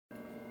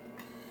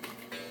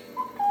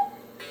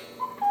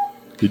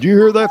Did you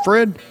hear that,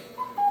 Fred?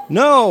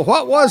 No,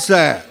 what was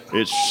that?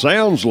 It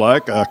sounds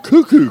like a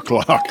cuckoo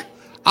clock.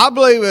 I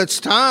believe it's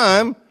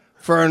time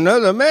for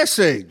another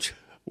message.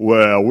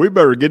 Well, we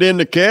better get in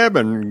the cab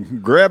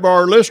and grab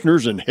our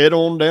listeners and head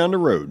on down the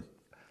road.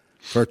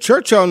 For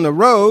Church on the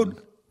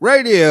Road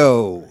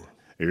Radio.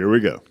 Here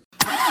we go.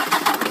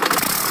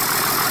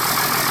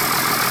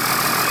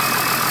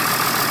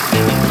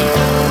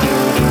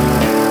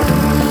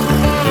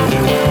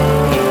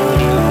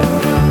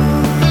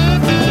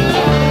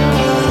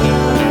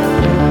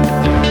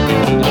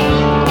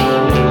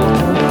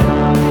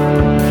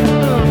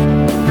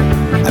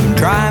 I'm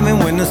driving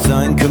when the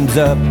sun comes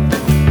up.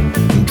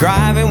 I'm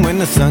driving when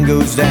the sun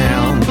goes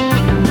down.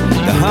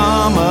 The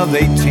hum of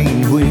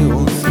 18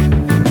 wheels,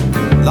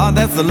 Lord,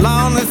 that's the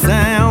loneliest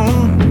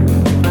sound.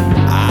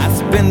 I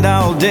spend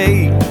all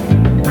day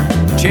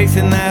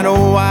chasing that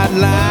old white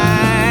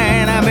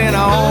line. I've been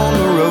on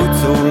the road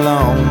so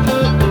long,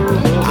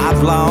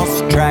 I've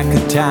lost track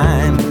of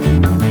time.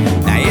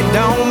 Now it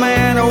don't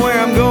matter where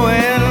I'm going,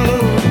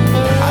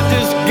 I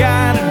just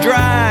gotta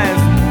drive.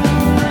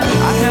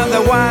 I have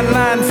the white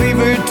line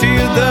fever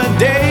till the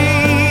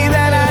day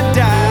that I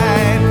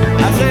die.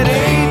 I said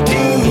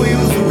 18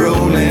 wheels are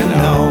rolling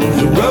on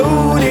the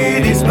road,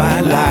 it is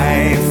my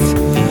life.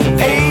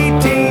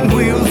 18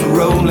 wheels are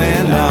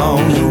rolling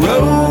on the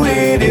road,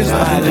 it is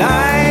my life.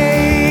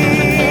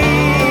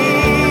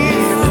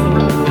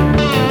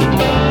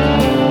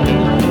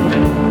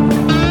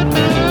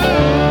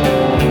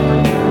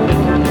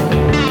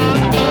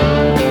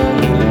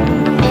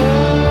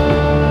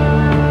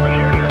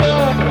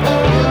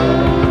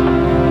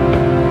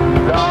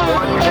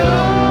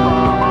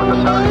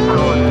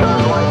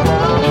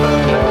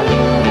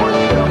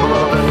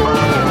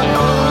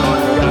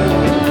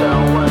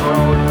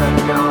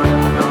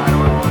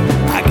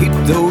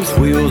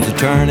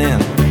 Turning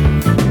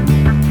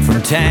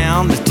from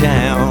town to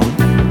town.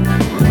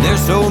 There's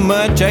so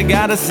much I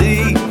gotta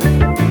see.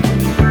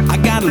 I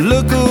gotta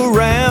look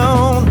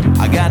around.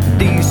 I got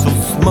diesel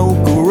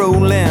smoke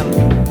rolling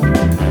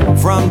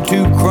from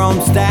 2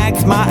 chrome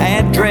stacks. My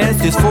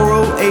address is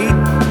 408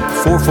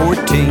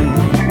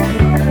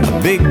 414, a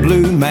big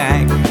blue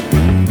Mac.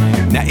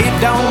 Now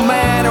it don't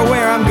matter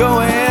where I'm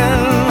going,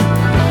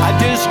 I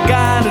just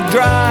gotta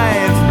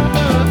drive.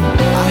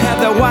 I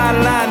have the white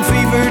line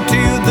fever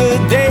till the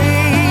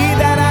day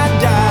that I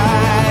die.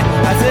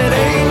 I said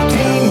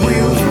 18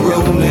 wheels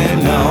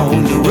rolling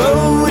on the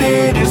road,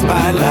 it is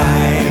my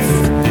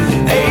life.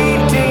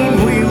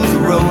 18 wheels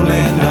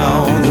rolling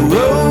on the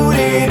road,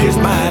 it is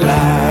my life.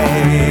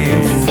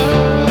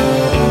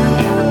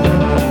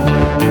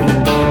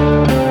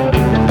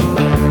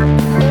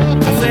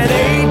 I said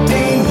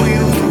 18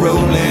 wheels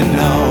rolling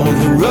on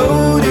the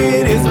road,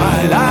 it is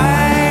my life.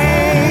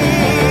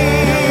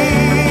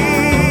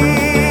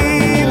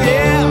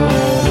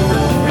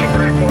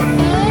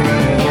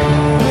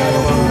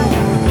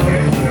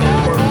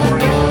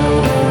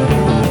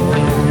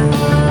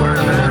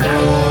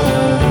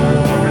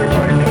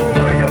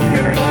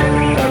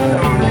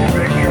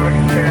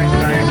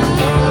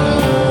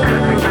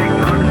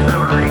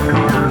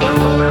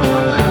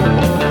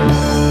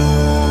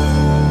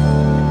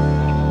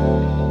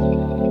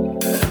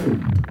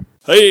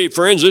 Hey,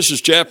 friends, this is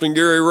Chaplain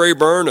Gary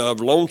Rayburn of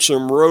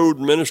Lonesome Road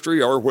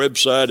Ministry. Our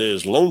website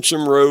is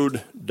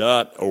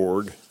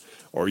lonesomeroad.org,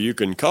 or you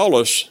can call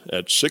us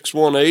at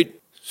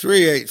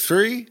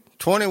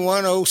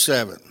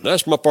 618-383-2107.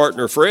 That's my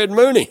partner, Fred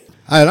Mooney.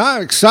 And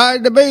I'm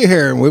excited to be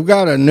here. And we've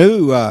got a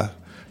new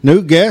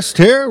guest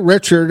here,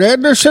 Richard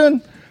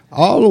Anderson,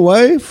 all the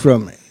way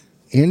from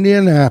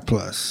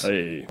Indianapolis.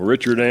 Hey,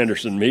 Richard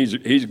Anderson,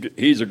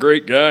 he's a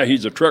great guy.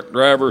 He's a truck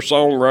driver,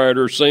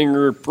 songwriter,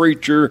 singer,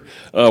 preacher.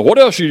 What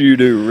else do you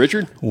do,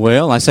 Richard?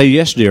 Well, I say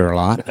yes, dear, a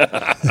lot.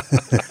 I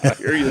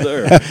hear you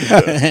there.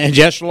 And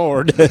yes,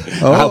 Lord.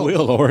 Oh. I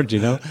will, Lord, you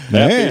know.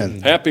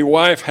 Happy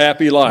wife,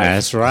 happy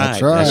life. That's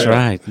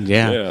right.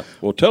 Yeah.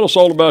 Well, tell us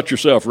all about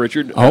yourself,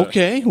 Richard.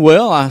 Okay.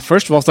 Well,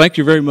 first of all, thank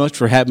you very much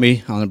for having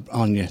me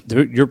on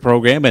your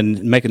program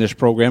and making this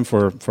program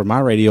for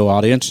my radio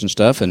audience and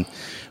stuff. And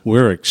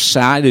we're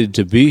excited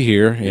to be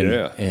here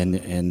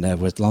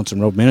and with Lonesome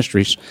Road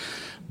Ministries.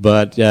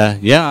 But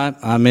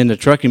I'm in the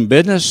trucking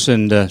business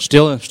and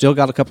still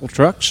got a couple of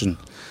trucks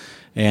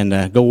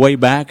and go way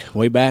back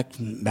in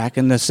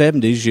the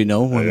 70s, you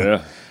know.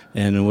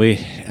 And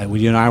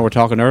you and I were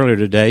talking earlier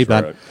today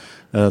about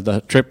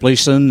the trip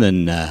leasing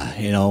and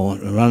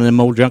running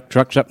them old junk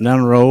trucks up and down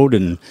the road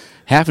and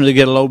having to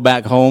get a load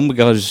back home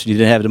because you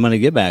didn't have the money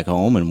to get back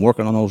home, and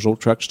working on those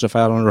old truck stuff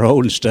out on the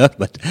road and stuff.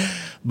 But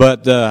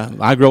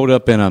I grew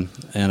up in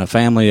a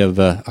family of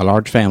a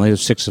large family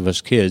of 6 of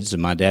us kids,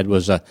 and my dad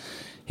was a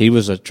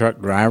truck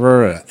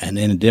driver and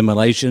in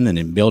demolition, and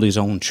he built his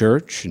own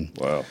church. And,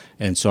 wow!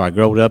 And so I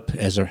grew up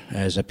as a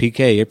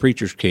PK, a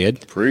preacher's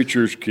kid.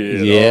 Preacher's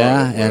kid.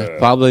 Yeah, and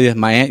probably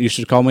my aunt used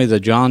to call me the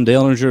John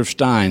Dillinger of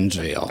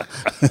Steinsville.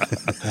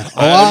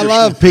 I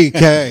love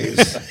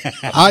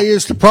PKs. I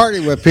used to party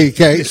with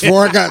PKs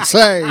before I got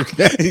saved.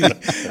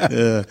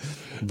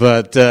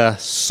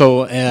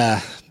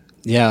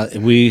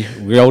 we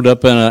growed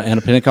up in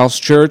a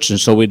Pentecostal church, and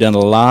so we done a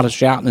lot of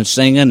shouting and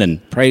singing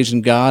and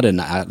praising God.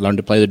 And I learned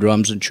to play the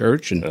drums in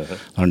church, and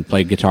learned to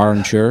play guitar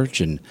in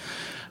church, and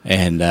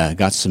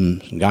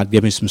God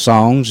gave me some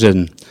songs,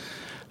 and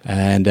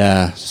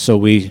so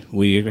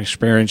we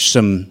experienced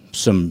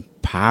some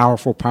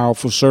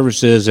powerful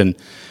services, and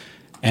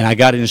I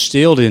got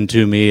instilled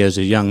into me as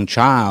a young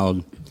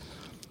child,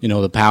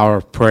 the power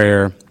of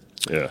prayer.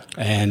 Yeah.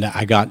 And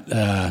I got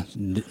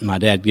my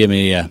dad gave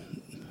me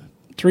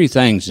 3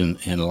 things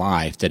in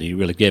life that he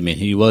really gave me.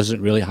 He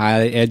wasn't really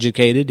highly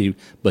educated,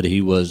 but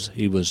he was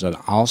an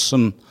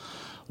awesome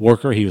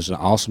worker. He was an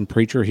awesome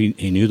preacher.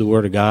 He knew the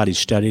Word of God. He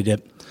studied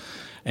it,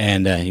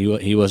 and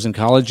he wasn't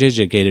college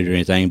educated or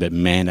anything. But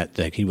man,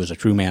 he was a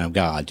true man of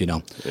God.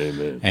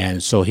 Amen.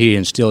 And so he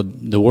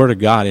instilled the Word of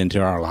God into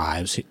our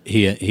lives.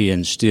 He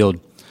instilled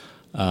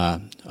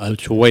a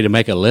way to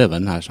make a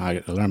living.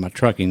 I learned my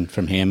trucking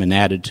from him and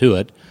added to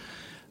it.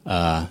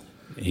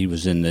 He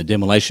was in the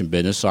demolition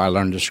business, so I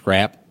learned to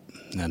scrap.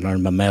 I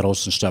learned my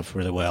metals and stuff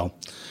really well.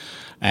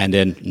 And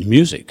then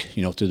music,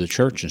 through the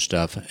church and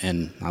stuff.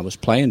 And I was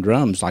playing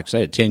drums, like I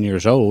said, at 10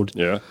 years old.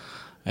 Yeah.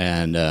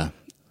 And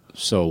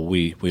so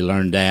we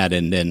learned that,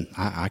 and then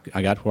I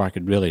got where I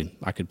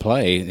could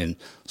play. And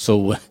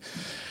so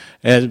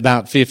at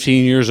about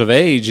 15 years of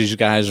age, these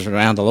guys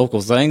around the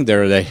local thing,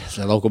 the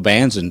local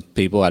bands and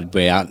people, I'd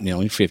be out,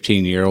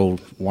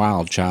 15-year-old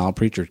wild child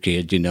preacher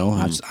kid,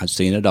 I'd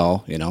seen it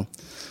all,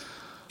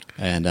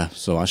 And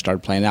so I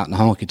started playing out in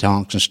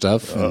honky-tonks and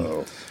stuff.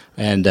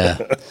 And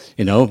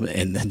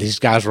and these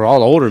guys were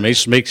all older than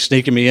me,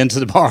 sneaking me into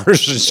the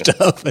bars and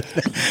stuff.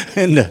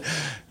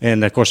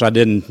 And of course, I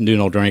didn't do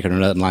no drinking or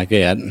nothing like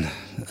that.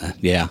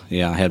 Yeah,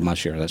 I had my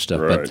share of that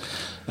stuff. Right.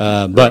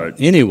 But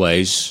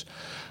anyways,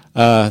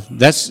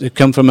 that's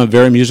come from a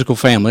very musical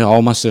family.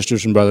 All my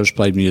sisters and brothers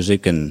played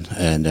music, and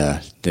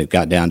it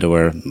got down to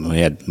where we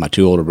had my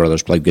 2 older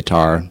brothers played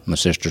guitar, my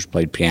sisters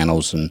played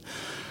pianos and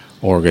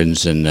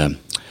organs and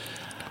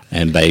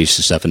bass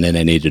and stuff, and then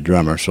they needed a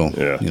drummer, so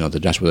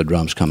that's where the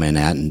drums come in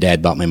at. And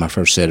Dad bought me my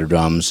first set of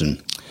drums,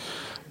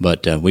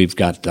 but we've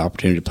got the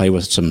opportunity to play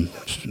with some,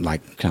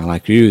 kind of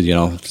like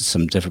you,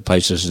 some different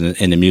places,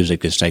 and the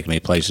music has taken me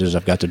places.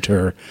 I've got to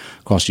tour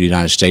across the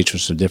United States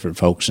with some different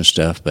folks and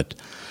stuff, but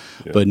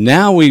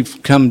now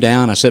we've come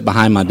down. I sat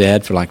behind my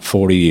dad for like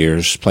 40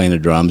 years playing the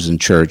drums in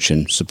church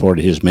and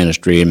supported his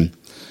ministry, and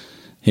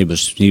he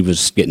was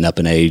getting up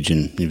in age,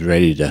 and he was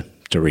ready to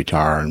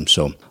retire, and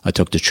so I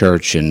took the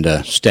church and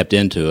stepped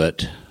into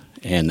it.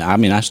 And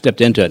I stepped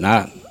into it, and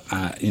I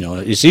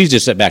it's easy to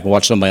sit back and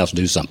watch somebody else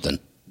do something.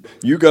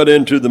 You got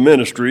into the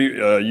ministry.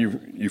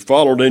 You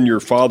followed in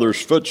your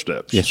father's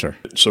footsteps. Yes, sir.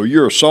 So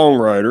you're a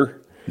songwriter.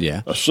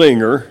 Yeah. A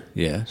singer.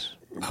 Yes.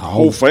 The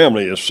whole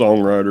family is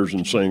songwriters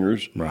and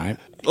singers. Right.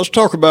 Let's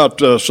talk about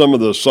some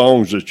of the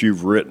songs that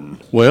you've written.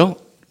 Well,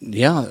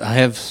 yeah, I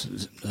have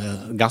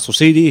a gospel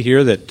CD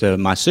here that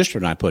my sister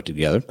and I put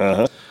together.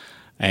 Uh-huh.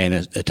 And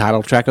the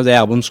title track of the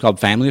album is called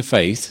Family of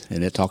Faith,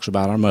 and it talks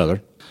about our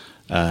mother.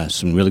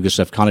 Some really good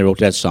stuff. Connie wrote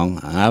that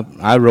song.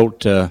 I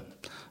wrote, I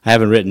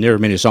haven't written near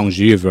as many songs as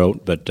you've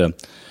wrote, but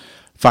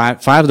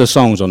five of the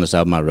songs on this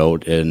album I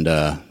wrote.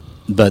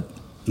 But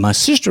my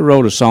sister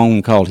wrote a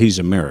song called He's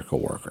a Miracle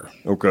Worker.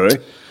 Okay.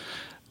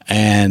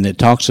 And it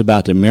talks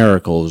about the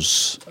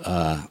miracles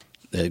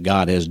that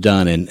God has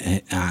done,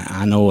 and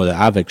I know that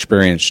I've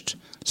experienced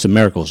some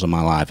miracles in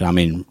my life.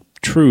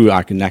 True,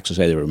 I can actually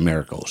say they were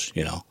miracles,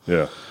 Yeah.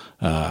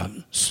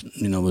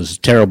 It was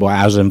terrible.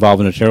 I was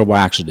involved in a terrible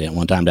accident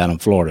one time down in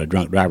Florida. A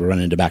drunk driver ran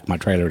into the back of my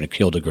trailer and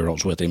killed the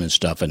girls with him and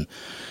stuff. And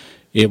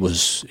it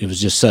was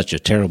just such a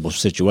terrible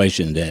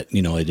situation that,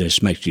 it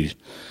just makes you.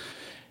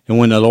 And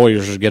when the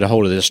lawyers get a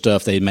hold of this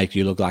stuff, they make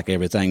you look like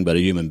everything but a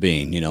human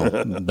being,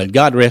 But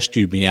God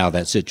rescued me out of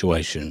that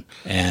situation,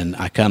 and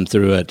I come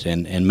through it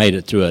and made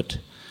it through it.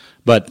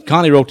 But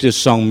Connie wrote this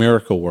song,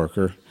 Miracle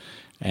Worker.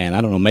 And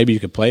I don't know, maybe you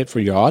could play it for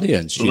your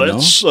audience.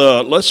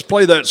 Let's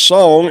play that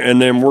song,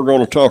 and then we're going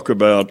to talk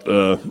about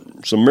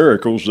some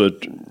miracles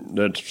that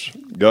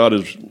God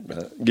has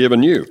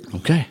given you.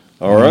 Okay.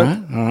 All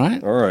right.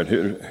 All right.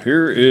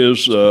 Here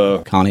is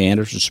Connie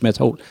Anderson Smith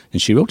Holt,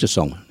 and she wrote this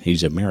song.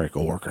 He's a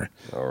miracle worker.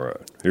 All right.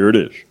 Here it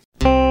is.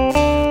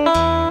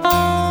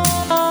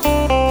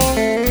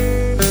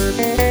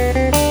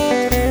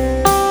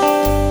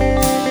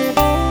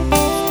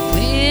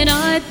 When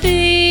I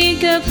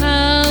think of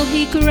how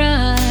he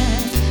cried,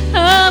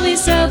 how he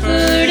suffered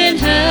and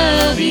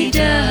how he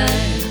died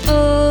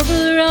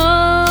over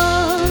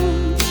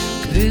on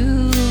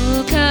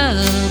cruel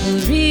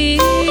Calvary,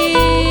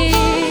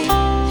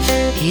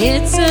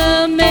 it's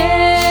a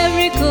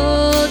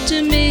miracle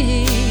to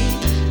me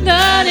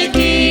that a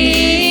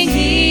king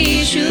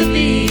he should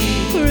be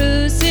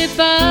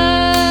crucified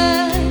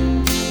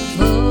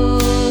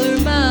for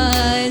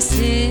my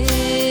sin.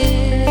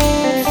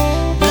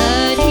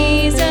 But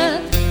he's a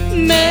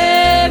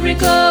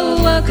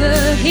miracle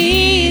worker,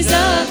 he's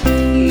a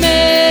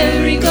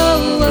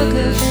miracle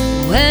worker.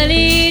 Well,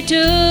 he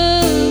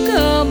took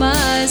all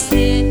my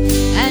sin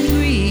and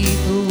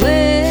grief away.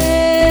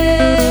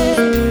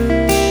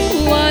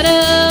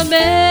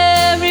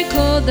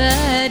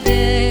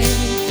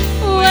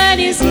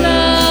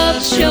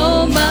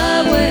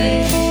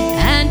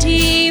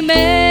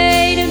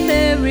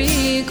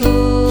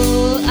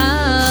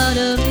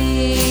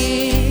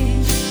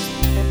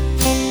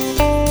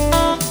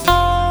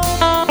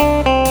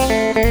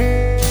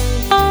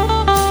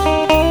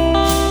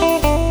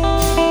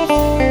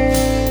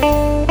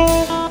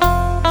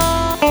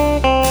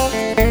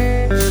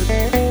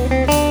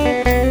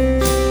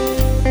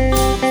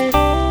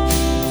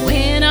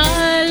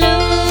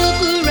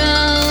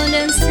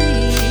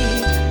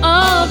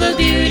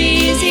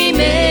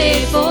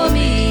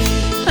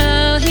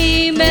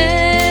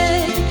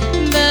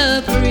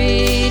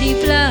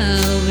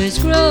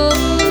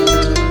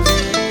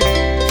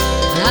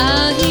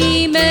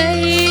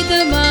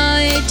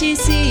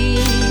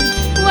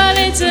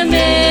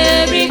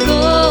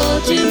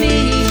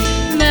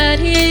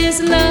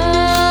 his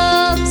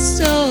love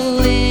so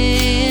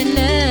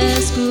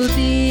endless could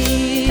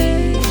be.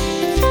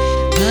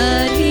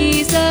 But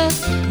he's a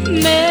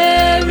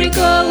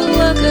miracle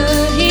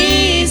worker.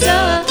 He's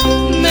a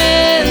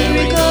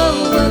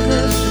miracle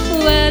worker.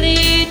 Well,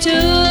 he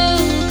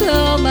took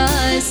all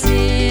my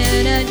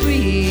sin and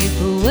grief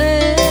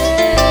away.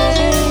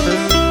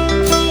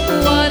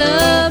 What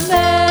a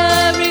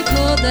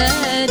miracle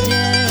that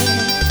day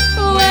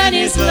when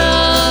his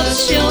love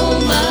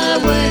shone my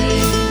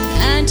way,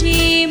 and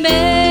he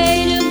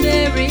made a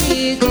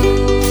miracle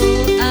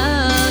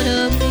out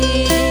of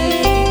me.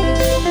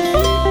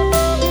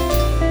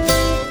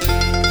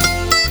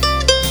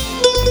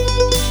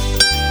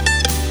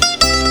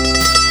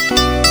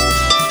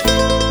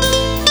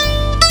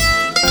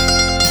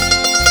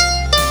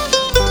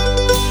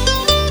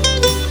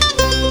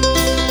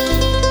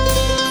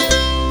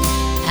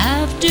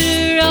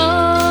 After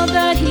all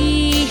that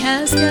he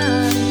has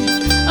done,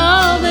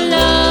 all the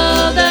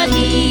love that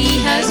he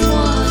has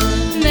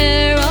won,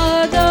 there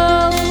are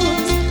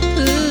those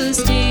who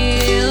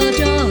still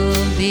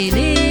don't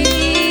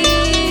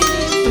believe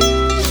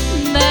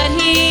that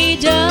he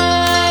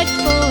died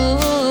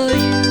for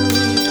you,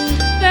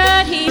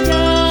 that he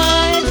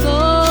died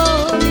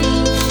for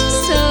me,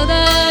 so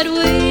that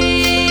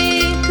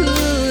we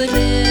could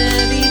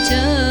live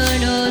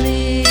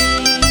eternally.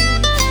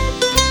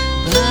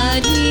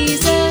 But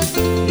he's a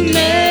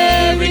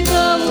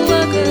miracle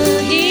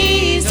worker.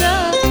 He's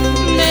a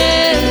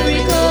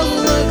miracle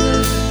worker.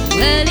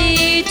 Well,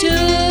 he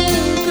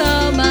took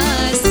all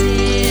my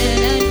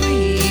sin and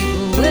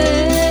grief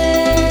away.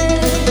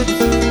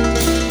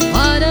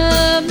 What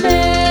a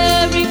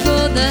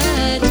miracle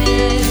that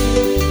day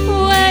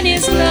when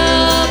his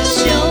love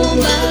shone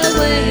my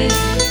way,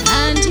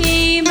 and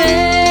he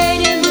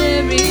made a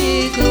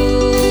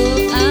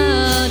miracle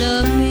out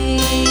of me.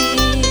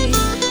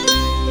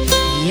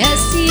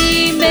 Yes,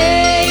 he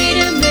made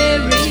a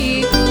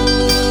miracle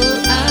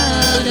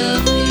out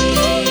of me.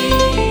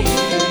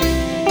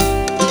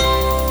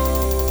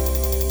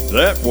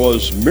 That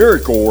was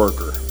Miracle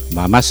Worker.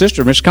 By my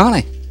sister, Miss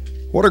Connie.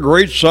 What a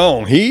great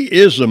song. He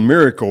is a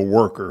miracle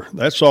worker.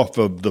 That's off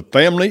of the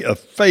Family of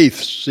Faith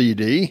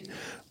CD.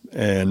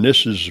 And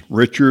this is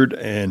Richard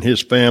and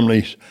his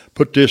family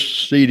put this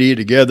CD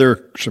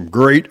together. Some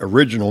great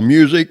original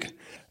music.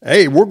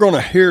 Hey, we're going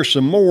to hear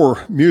some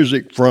more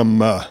music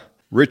from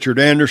Richard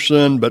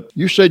Anderson, but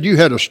you said you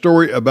had a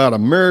story about a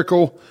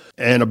miracle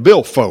and a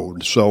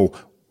billfold. So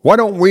why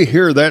don't we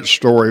hear that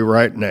story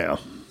right now?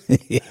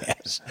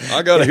 Yes.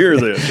 I got to hear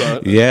this.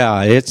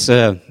 Yeah, it's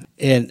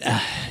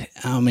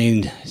I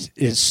mean,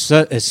 it's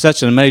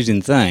such an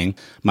amazing thing.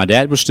 My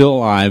dad was still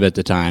alive at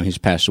the time. He's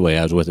passed away.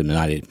 I was with him the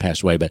night he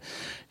passed away,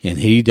 and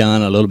he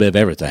done a little bit of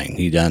everything.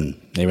 He done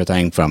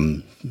everything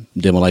from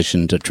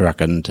demolition to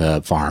trucking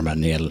to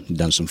farming. He had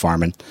done some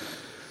farming.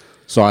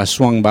 So I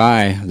swung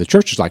by. The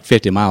church is like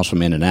 50 miles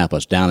from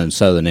Indianapolis, down in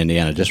southern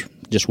Indiana,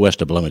 just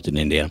west of Bloomington,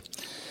 Indiana.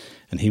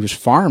 And he was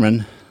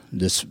farming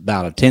this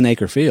about a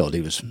 10-acre field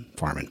he was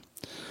farming.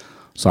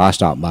 So I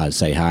stopped by to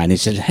say hi, and he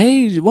said,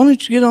 "Hey, why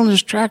don't you get on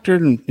this tractor?"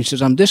 And he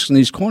says, "I'm disking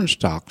these corn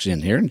stalks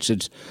in here." And he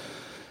said,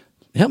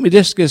 "Help me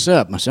disc this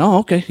up." I said, "Oh,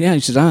 okay, yeah." He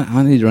says,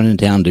 I need to run in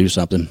town and do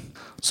something."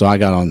 So I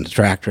got on the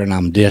tractor, and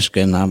I'm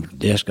disking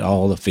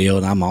all the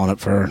field. I'm on it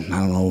for, I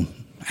don't know,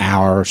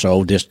 hour or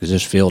so, disc is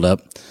just filled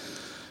up.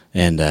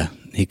 And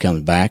he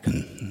comes back,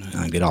 and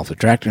I get off the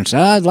tractor and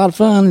say, "It's a lot of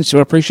fun." And so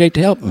I appreciate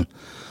the help. And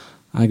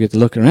I get to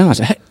looking around. I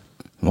say, "Hey,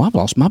 well, I've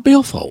lost my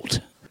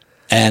billfold."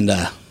 And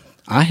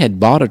I had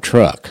bought a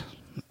truck,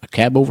 a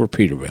cab over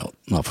Peterbilt,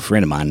 off a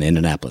friend of mine in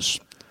Indianapolis,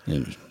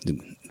 a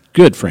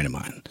good friend of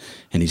mine,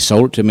 and he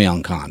sold it to me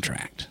on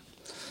contract.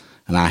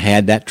 And I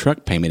had that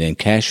truck payment in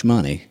cash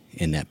money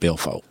in that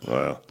billfold.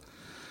 Wow.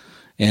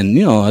 And,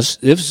 you know, this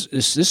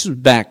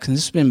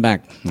has been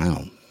back, I don't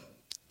know,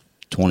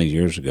 20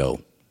 years ago,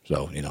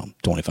 so,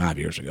 25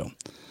 years ago.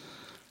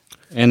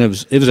 And it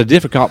was a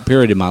difficult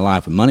period in my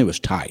life when money was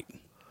tight.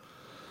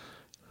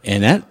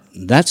 And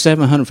that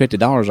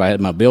 $750 I had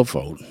in my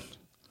billfold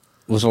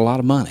was a lot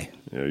of money.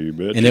 Yeah, you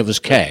bet. And it was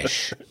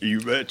cash. You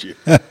bet you.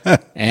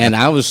 And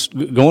I was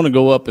going to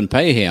go up and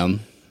pay him,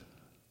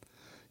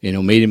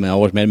 meet him. I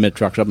always met him at the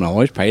truck stop, and I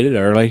always paid it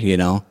early,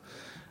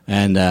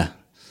 And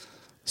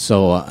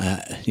so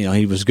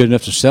he was good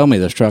enough to sell me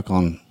this truck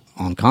on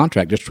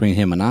contract just between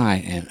him and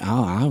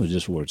I was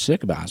just worried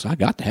sick about it. So I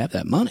got to have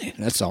that money.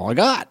 That's all I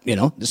got,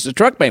 This is a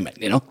truck payment,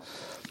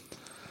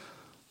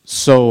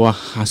 So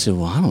I said,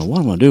 well, I don't know what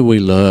I'm going to do. We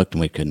looked,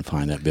 and we couldn't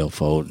find that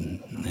billfold.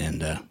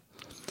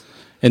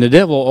 And the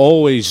devil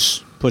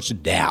always puts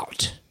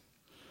doubt.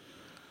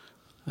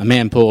 A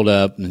man pulled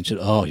up and said,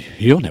 "Oh,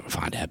 you'll never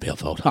find that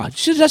billfold." I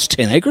said, "That's a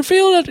 10-acre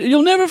field.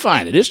 You'll never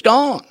find it. It's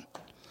gone."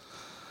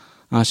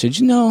 I said,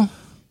 I'm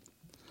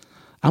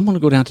going to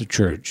go down to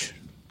church,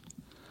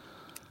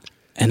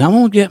 and I'm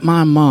going to get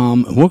my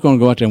mom, and we're going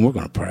to go out there and we're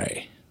going to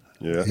pray.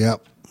 Yeah.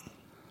 Yep.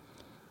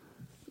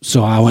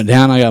 So I went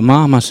down. I got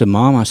Mom. I said,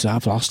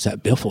 I've lost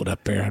that billfold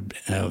up there.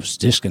 I was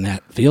disking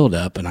that field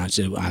up, and I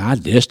said, and I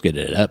disced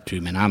it up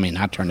to, man. I mean,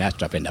 I turned that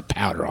stuff into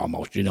powder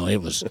almost. You know, it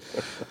was.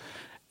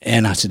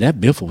 And I said, that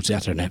billfold's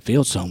out there in that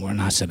field somewhere.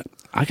 And I said,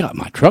 I got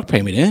my truck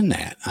payment in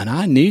that, and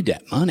I need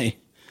that money.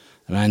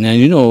 And then,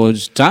 you know,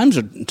 times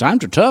are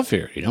tough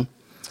here. You know.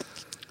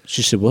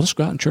 She said, well, let's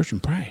go out in church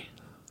and pray.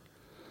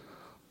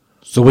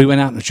 So we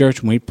went out in the church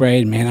and we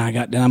prayed. Man, I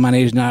got down on my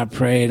knees and I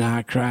prayed and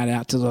I cried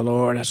out to the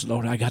Lord. I said,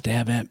 Lord, I got to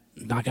have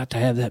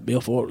that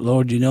billfold.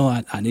 Lord, you know,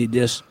 I need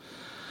this.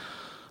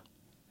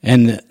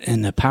 And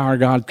the power of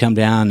God come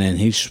down and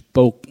he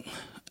spoke.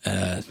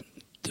 I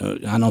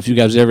don't know if you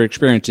guys ever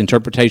experienced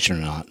interpretation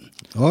or not.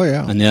 Oh,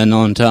 yeah. In the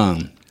unknown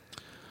tongue.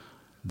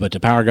 But the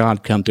power of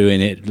God come through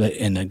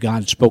and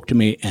God spoke to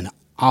me in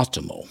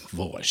audible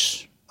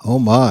voice. Oh,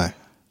 my.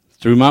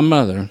 Through my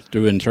mother,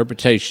 through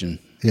interpretation.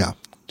 Yeah.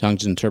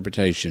 Tongues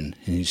interpretation,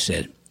 and he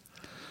said,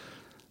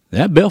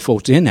 that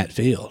billfold's in that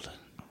field,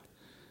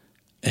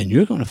 and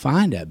you're going to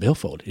find that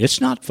billfold. It's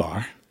not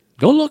far.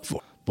 Go look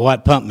for it. Boy,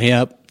 it pumped me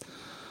up.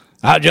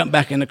 I jumped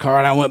back in the car,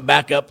 and I went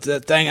back up to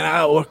that thing, and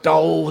I looked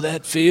all over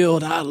that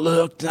field. I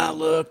looked. And I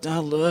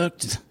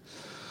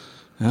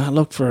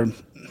looked for, I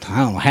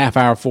don't know, half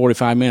hour,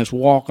 45 minutes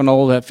walking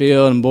over that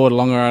field, and boy, the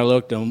longer I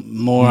looked, the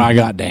more I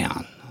got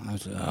down. I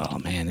said, oh,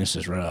 man, this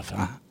is rough.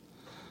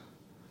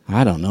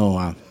 I don't know.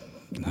 I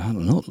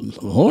don't know.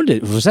 Lord,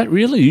 was that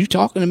really you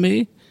talking to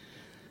me?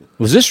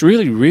 Was this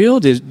really real?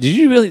 Did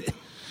you really?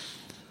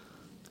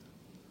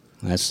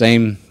 That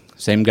same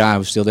guy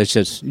was still there.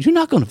 Says, you're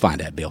not going to find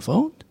that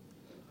billfold.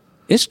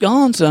 It's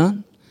gone,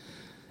 son.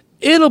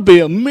 It'll be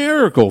a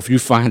miracle if you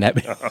find that.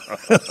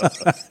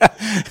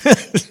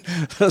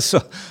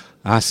 So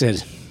I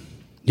said,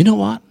 you know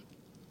what?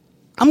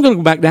 I'm going to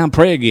go back down and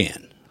pray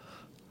again.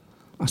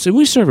 I said,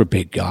 we serve a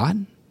big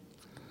God.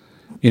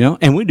 You know,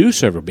 and we do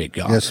serve a big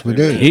God. Yes, we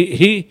do.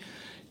 He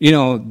you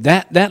know,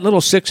 that little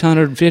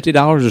 $650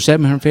 or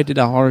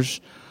 $750,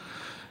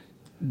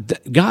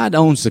 God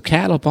owns the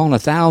cattle upon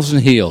 1,000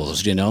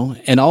 hills, you know,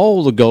 and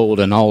all the gold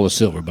and all the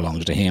silver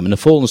belongs to him, and the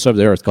fullness of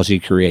the earth because he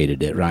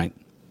created it, right?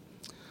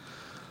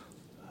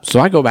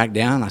 So I go back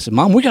down. I said,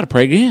 Mom, we got to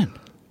pray again.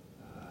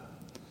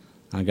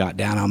 I got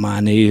down on my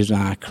knees,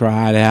 and I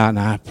cried out, and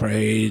I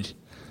prayed.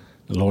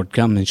 The Lord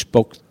come and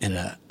spoke in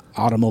an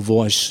audible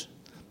voice.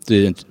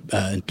 The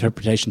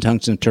interpretation,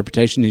 tongues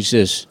interpretation, he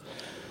says,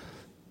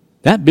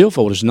 that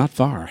billfold is not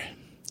far.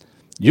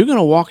 You're going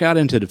to walk out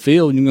into the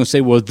field and you're going to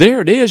say, well, there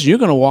it is. And you're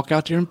going to walk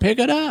out there and pick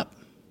it up.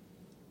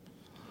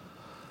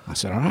 I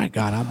said, all right,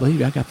 God, I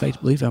believe you. I got faith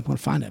to believe I'm going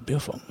to find that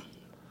billfold.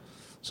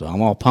 So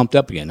I'm all pumped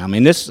up again. I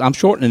mean, I'm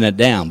shortening it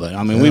down, but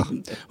I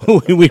mean,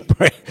 we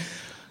pray.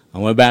 I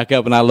went back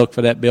up and I looked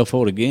for that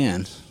billfold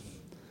again.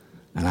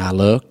 And I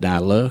looked, and I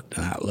looked,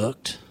 and I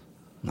looked,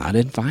 and I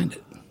didn't find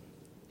it.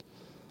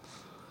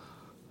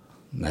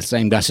 And that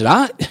same guy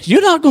said,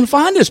 you're not going to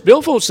find this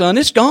billfold, son.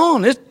 It's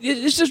gone.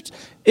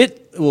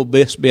 It will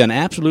be an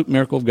absolute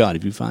miracle of God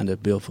if you find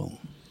that billfold.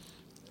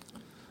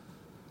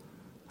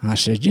 And I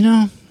said, you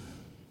know,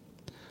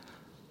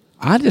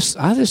 I just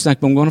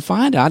think I'm going to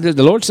find it.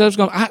 The Lord said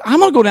I'm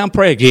going to go down and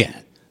pray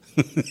again.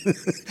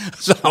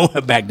 So I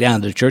went back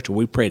down to the church and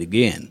we prayed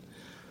again.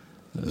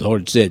 The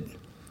Lord said,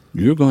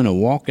 you're going to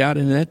walk out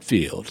in that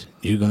field.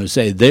 You're going to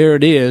say, there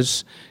it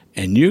is,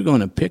 and you're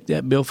going to pick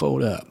that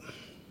billfold up.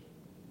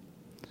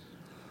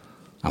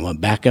 I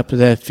went back up to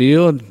that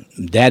field.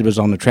 Dad was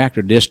on the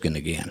tractor disking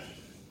again.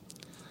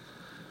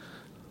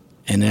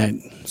 And that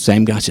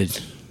same guy said,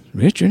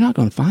 Rich, you're not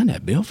going to find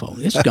that billfold.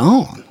 It's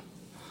gone.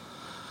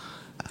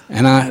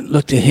 And I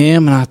looked at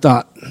him and I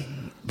thought,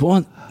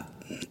 boy,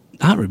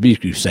 I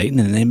rebuke you, Satan,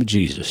 in the name of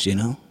Jesus, you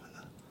know.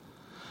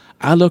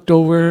 I looked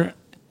over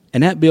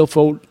and that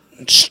billfold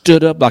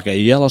stood up like a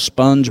yellow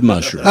sponge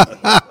mushroom.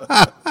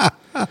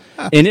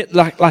 And it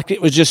like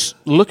it was just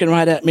looking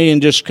right at me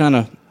and just kind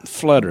of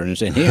fluttering and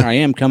saying, here I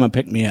am, come and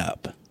pick me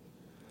up.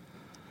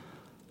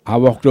 I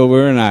walked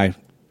over and I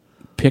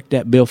picked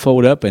that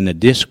billfold up, and the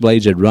disc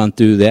blades had run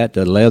through that.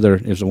 The leather,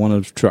 it was one of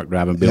those truck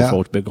driving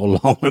billfolds, big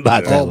old long,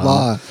 about that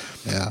long.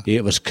 Yeah.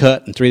 It was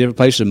cut in 3 different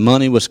places.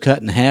 Money was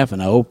cut in half,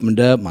 and I opened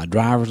up my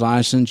driver's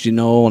license, you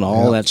know, and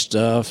all that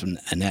stuff, and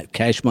that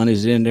cash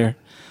money's in there.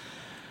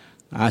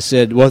 I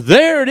said, well,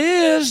 there it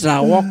is. And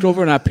I walked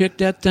over and I picked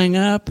that thing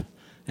up,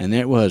 and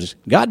there it was.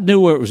 God knew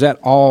where it was at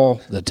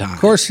all the time.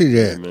 Of course he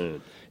did.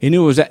 Amen. He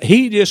knew it was that.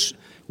 He just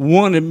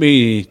wanted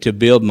me to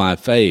build my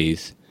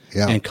faith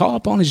and call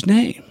upon his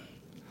name.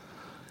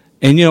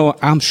 And, you know,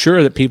 I'm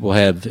sure that people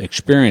have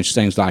experienced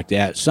things like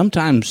that.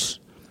 Sometimes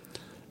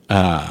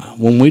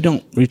when we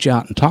don't reach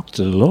out and talk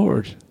to the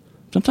Lord,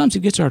 sometimes he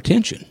gets our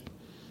attention.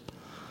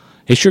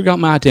 He sure got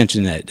my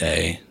attention that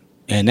day.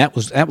 And that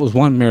was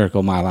one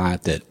miracle in my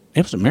life that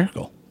it was a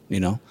miracle,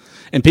 you know.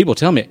 And people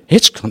tell me,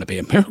 it's going to be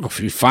a miracle if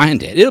you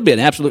find it. It'll be an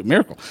absolute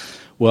miracle.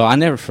 Well, I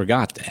never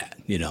forgot that,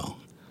 you know.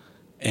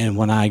 And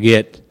when I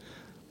get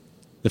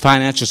the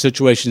financial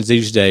situations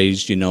these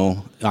days, you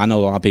know, I know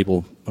a lot of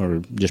people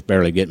or just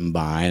barely getting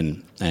by,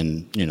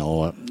 and you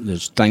know,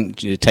 this thing,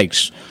 it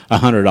takes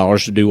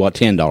 $100 to do what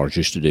 $10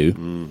 used to do.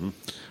 Mm-hmm.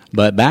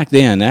 But back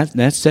then, that's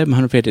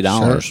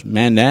 $750. Sure.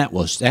 Man, that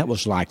was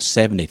like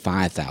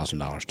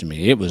 $75,000 to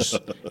me. It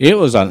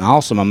was an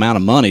awesome amount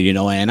of money, you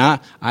know, and I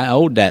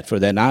owed that for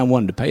that, and I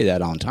wanted to pay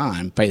that on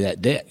time, pay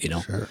that debt, you know.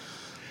 Sure.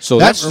 So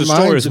that that's the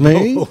story of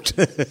the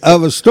boat.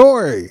 Of a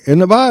story in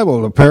the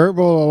Bible, the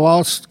parable of the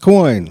lost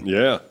coin.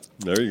 Yeah,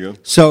 there you go.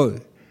 So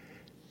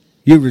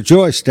you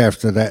rejoiced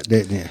after that,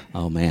 didn't you?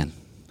 Oh man,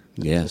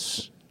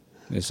 yes,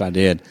 I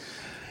did.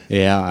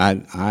 Yeah,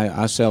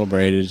 I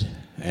celebrated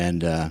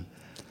and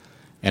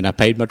I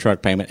paid my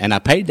truck payment, and I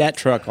paid that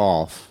truck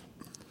off.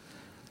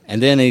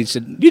 And then he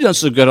said, "You done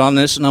so good on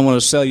this, and I want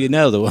to sell you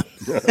another one."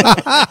 So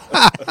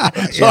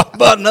I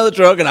bought another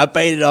truck, and I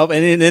paid it off.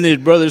 And then his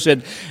brother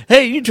said,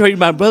 "Hey, you treated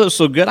my brother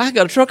so good. I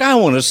got a truck I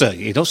want to sell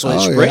you." You know, so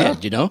it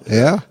spread. You know,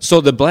 yeah.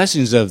 So the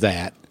blessings of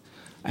that,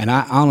 and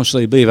I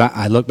honestly believe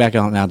I look back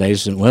on it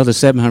nowadays, and well, the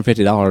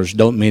 $750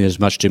 don't mean as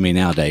much to me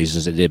nowadays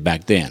as it did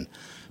back then,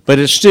 but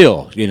it's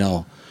still, you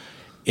know.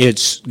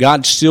 It's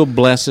God still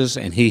blesses,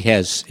 and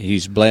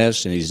He's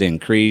blessed, and He's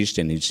increased,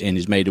 and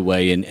He's made a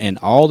way, and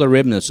all the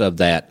remnants of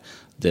that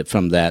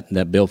from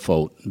that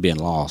billfold being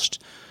lost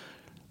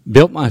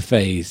built my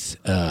faith,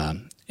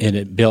 and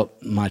it built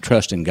my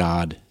trust in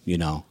God, you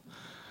know,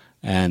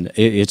 and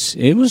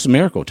it was a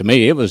miracle to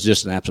me. It was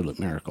just an absolute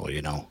miracle,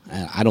 you know.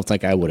 And I don't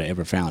think I would have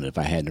ever found it if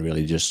I hadn't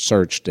really just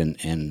searched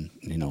and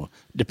you know,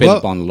 depended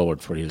upon the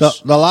Lord for His.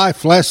 The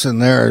life lesson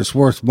there is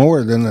worth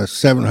more than the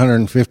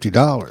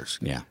 $750.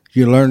 Yeah.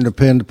 You learn to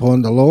depend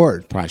upon the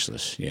Lord.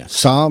 Priceless, yes.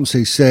 Psalms,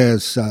 he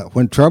says,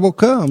 when trouble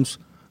comes,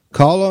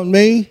 call on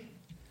me,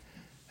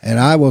 and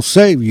I will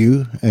save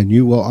you, and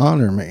you will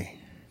honor me.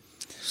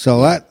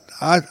 So that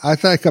I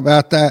think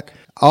about that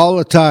all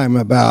the time.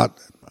 About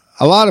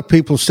a lot of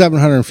people,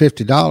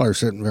 $750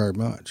 isn't very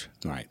much.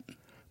 Right.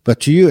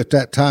 But to you at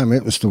that time,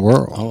 it was the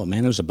world. Oh,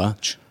 man, it was a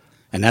bunch.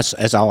 And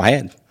that's all I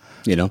had,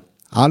 you know.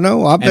 I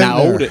know. I've been there. And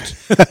I owed it.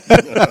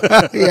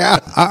 Yeah,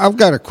 I've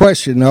got a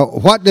question though.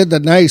 What did the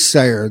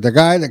naysayer, the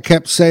guy that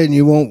kept saying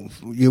you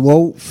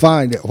won't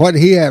find it, what did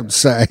he have to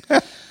say?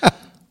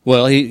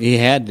 Well, he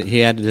had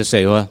to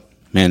say, well,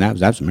 man,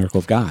 that's a miracle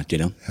of God, you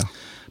know. Yeah.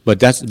 But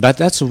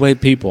that's the way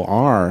people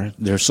are.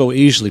 They're so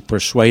easily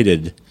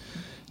persuaded.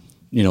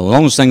 You know, as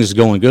long as things are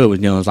going good, you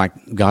know, it's like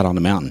God on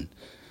the mountain.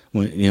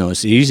 When, you know,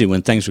 it's easy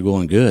when things are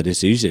going good.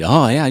 It's easy.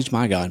 Oh yeah, He's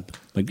my God.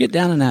 But get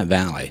down in that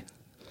valley,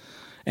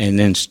 and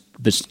then.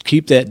 But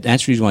keep that.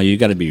 That's the reason why you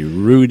got to be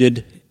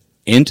rooted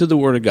into the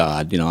Word of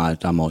God. You know,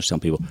 I'm always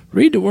telling people,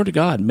 read the Word of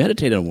God,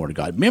 meditate on the Word of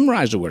God,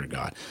 memorize the Word of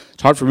God.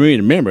 It's hard for me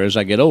to remember as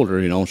I get older,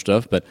 you know, and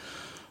stuff. But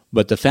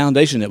the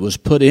foundation that was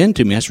put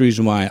into me, that's the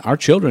reason why our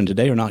children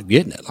today are not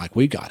getting it like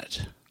we got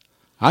it.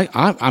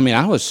 I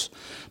mean,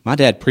 my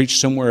dad preached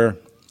somewhere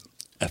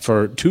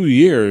for 2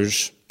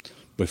 years.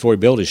 Before he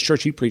built his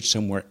church, he preached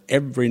somewhere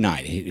every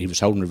night. He was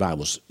holding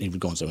revivals. He was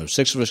going somewhere.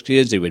 6 of us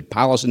kids, he would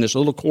pile us in this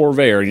little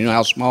Corvair. You know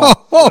how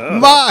small? Oh,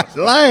 my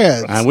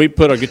land. And we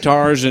put our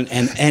guitars and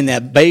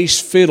that bass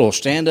fiddle,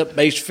 stand-up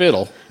bass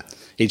fiddle,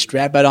 he'd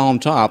strap it on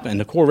top, and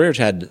the Corvairs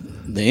had,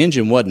 the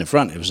engine wasn't in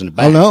front, it was in the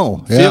back. Oh,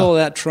 no. Yeah. Fill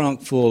that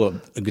trunk full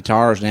of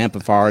guitars and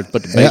amplifiers,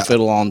 put the bass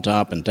fiddle on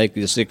top, and take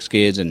the 6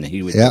 kids, and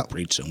he would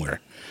preach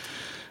somewhere.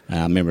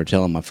 I remember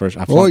telling my first.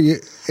 It'd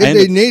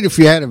be neat if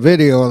you had a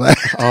video of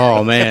that.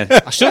 Oh man,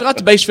 I still got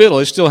the bass fiddle.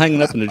 It's still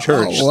hanging up in the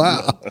church. Oh,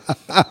 wow.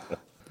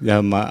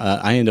 Yeah,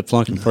 I ended up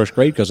flunking first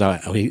grade because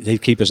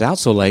they'd keep us out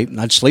so late, and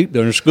I'd sleep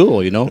during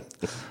school, you know.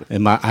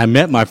 And I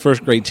met my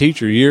first grade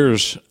teacher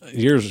years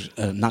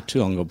not too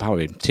long ago,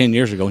 probably 10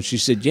 years ago, and she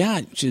said,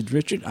 "Yeah," she said,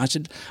 "Richard," I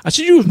said,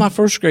 "You was my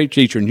first grade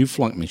teacher, and you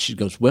flunked me." She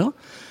goes, "Well,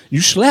 you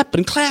slept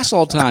in class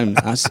all the time."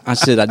 I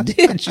said, "I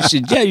did." She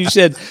said, "Yeah, you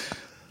said."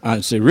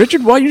 I said,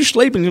 "Richard, why are you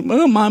sleeping?"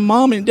 "Well, my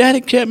mom and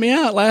daddy kept me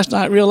out last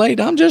night real late.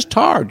 I'm just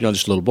tired." You know,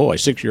 this little boy,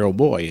 6-year-old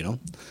boy, you know.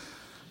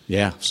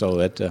 Yeah, so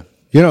that.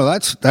 You know,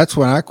 that's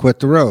when I quit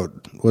the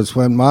road. Was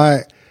when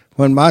my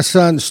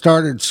son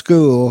started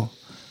school.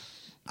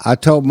 I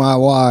told my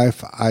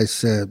wife, I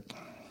said,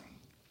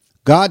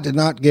 God did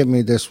not give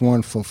me this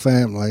wonderful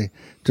family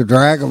to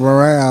drag him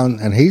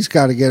around, and he's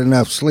got to get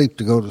enough sleep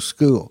to go to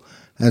school.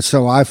 And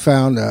so I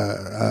found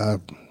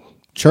a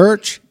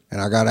church, and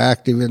I got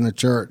active in the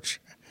church.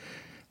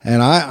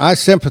 And I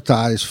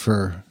sympathize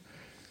for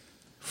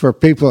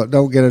people that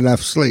don't get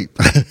enough sleep.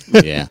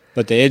 Yeah,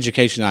 but the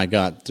education I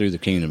got through the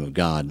kingdom of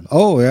God.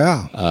 Oh,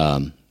 yeah.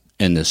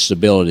 And the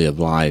stability of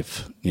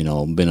life, you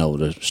know, being able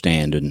to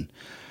stand and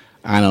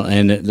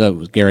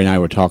Gary and I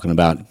were talking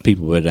about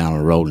people who are down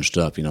the road and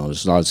stuff. You know,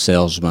 there's a lot of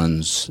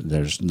salesmen.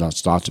 There's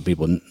lots of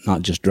people,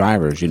 not just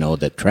drivers, you know,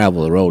 that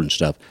travel the road and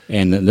stuff.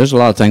 And there's a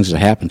lot of things that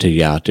happen to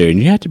you out there, and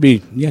you have to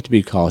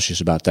be cautious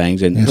about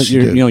things. And yes,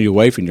 you're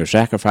away from, you're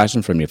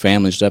sacrificing from your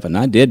family and stuff. And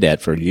I did that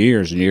for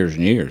years and years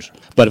and years.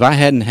 But if I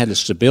hadn't had the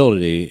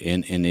stability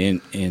in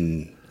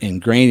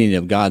ingraining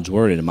of God's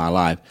word into my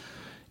life,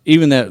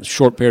 even that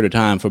short period of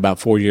time for about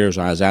 4 years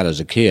I was out as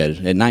a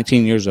kid, at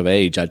 19 years of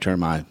age, I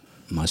turned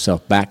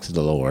myself back to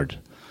the Lord,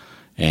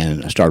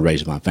 and I started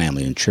raising my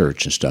family in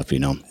church and stuff.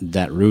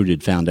 That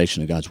rooted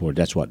foundation of God's Word,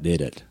 that's what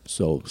did it.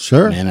 So,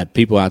 Sure. man,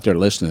 people out there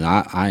listening,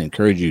 I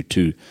encourage you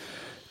to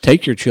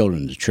take your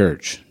children to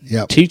church,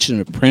 Yep. teach them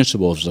the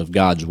principles of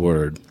God's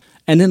Word,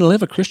 and then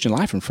live a Christian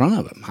life in front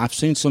of them. I've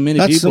seen so many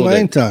That's people. the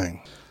main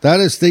thing. That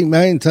is the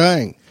main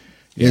thing.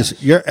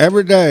 Is your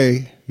every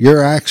day,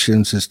 your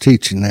actions is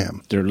teaching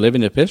them. They're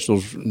living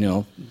epistles,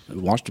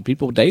 watch the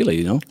people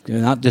daily,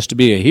 not just to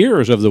be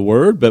hearers of the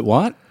Word, but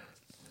what?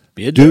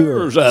 Be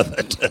doers of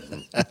it.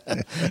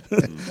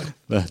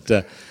 But,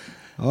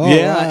 All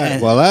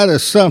right. Well, that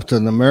is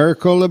something, the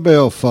miracle of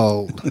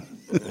Billfold.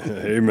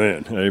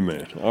 Amen.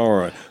 Amen. All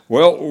right.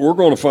 Well, we're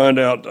going to find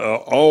out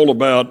all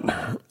about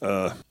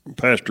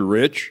Pastor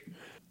Rich,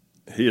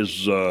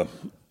 his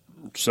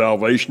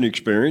salvation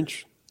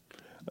experience.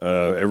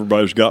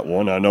 Everybody's got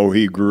one. I know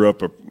he grew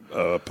up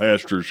a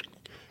pastor's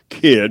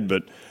kid,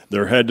 but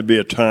there had to be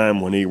a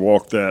time when he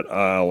walked that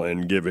aisle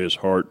and gave his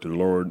heart to the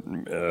Lord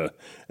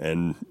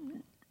and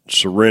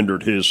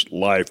surrendered his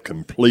life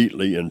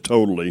completely and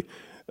totally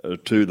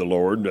to the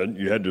Lord.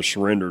 You had to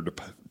surrender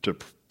to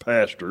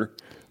pastor.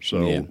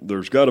 So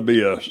there's got to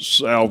be a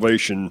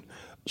salvation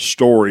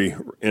story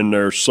in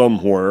there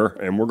somewhere,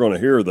 and we're going to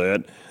hear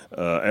that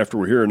after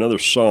we hear another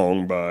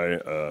song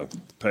by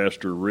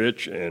Pastor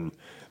Rich. And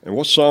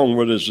what song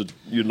is it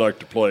you'd like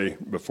to play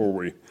before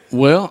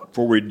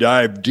we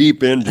dive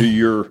deep into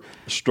your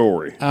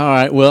story? All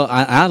right. Well,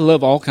 I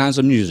love all kinds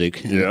of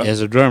music. Yeah.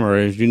 As a drummer,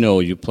 as you know,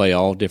 you play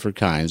all different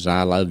kinds.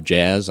 I love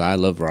jazz. I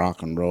love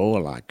rock and roll. I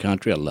like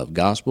country. I love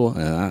gospel.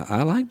 And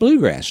I like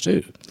bluegrass,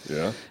 too.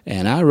 Yeah.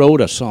 And I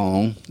wrote a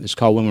song. It's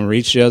called When We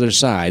Reach the Other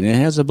Side, and it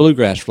has a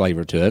bluegrass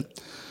flavor to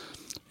it.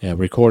 I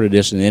recorded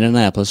this in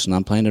Indianapolis, and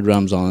I'm playing the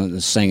drums on it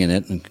and singing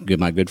it. And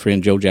my good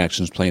friend Joe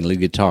Jackson's playing lead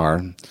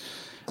guitar.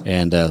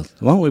 And why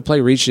don't we play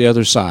Reach the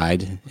Other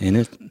Side?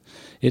 And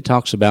it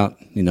talks about,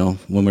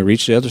 when we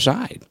reach the other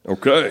side.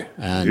 Okay.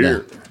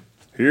 And,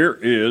 here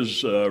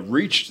is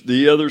Reach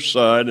the Other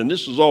Side, and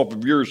this is off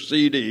of your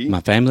CD.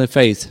 My Family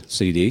Faith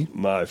CD.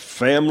 My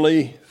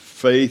Family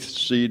Faith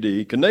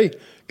CD. Can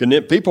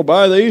people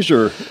buy these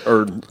or?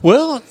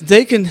 Well,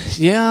 they can.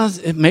 Yeah,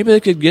 maybe they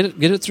could get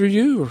it through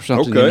you or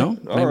something. Okay.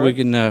 Maybe we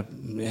can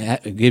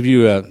give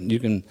you. You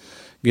can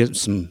get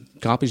some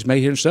copies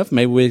made here and stuff.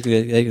 Maybe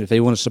if they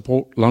want to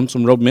support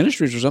Lonesome Road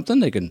Ministries or something,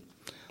 they can.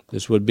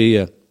 This would be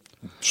a.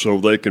 So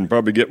they can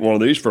probably get one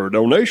of these for a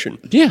donation.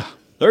 Yeah.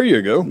 There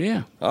you go.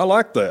 Yeah. I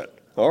like that.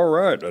 All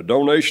right. A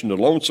donation to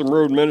Lonesome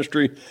Road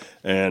Ministry,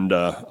 and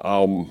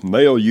I'll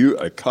mail you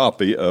a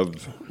copy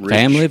of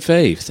Family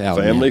Faith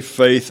album. Family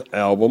Faith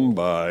album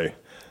by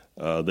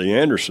the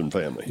Anderson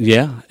family.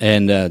 Yeah,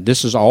 and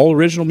this is all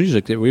original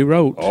music that we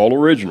wrote. All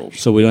originals.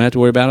 So we don't have to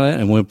worry about that,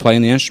 and we're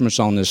playing the instruments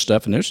on this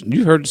stuff, and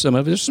you heard some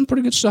of it. There's some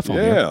pretty good stuff on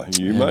here. Yeah,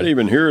 you might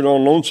even hear it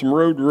on Lonesome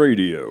Road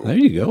Radio. There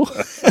you go.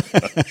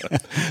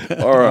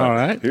 All right. All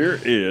right. Here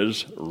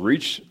is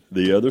Reach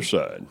the Other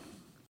Side.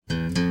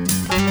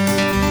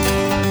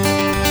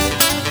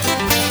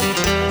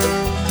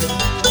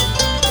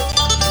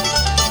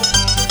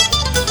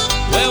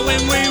 Well,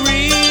 when we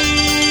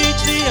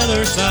reach the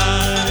other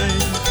side,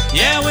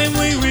 yeah, when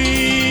we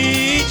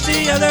reach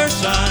the other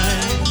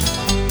side,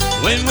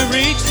 when we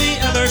reach the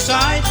other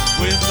side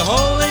with the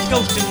Holy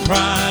Ghost and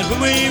pride,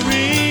 when we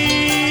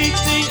reach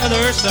the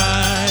other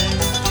side,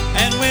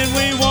 and when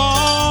we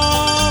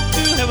walk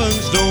to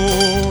heaven's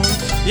door,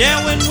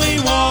 yeah, when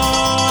we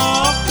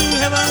walk to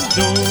heaven's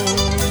door,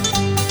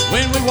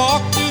 when we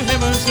walk to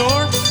heaven's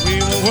door, we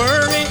won't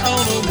worry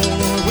all no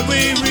more. When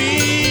we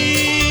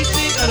reach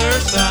the other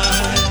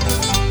side.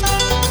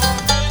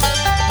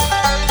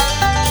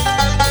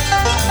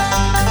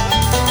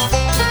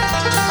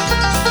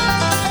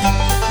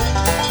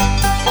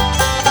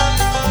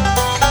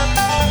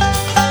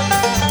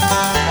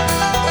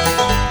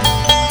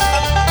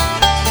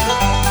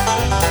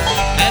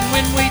 And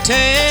when we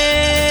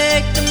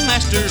take the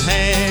Master's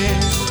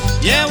hand,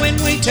 yeah, when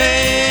we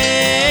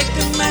take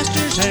the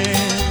Master's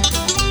hand,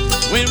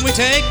 when we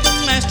take the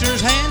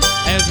Master's hand,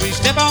 as we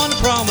step on the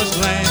promised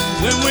land,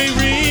 when we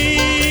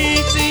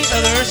reach the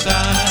other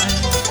side,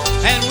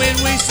 and when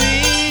we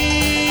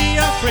see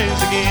our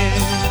friends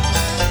again,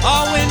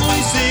 oh, when we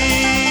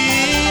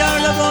see our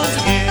loved ones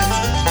again,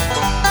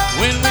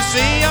 when we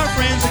see our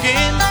friends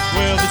again,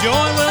 well, the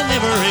joy will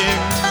never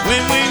end,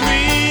 when we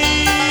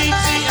reach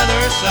the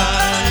other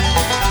side.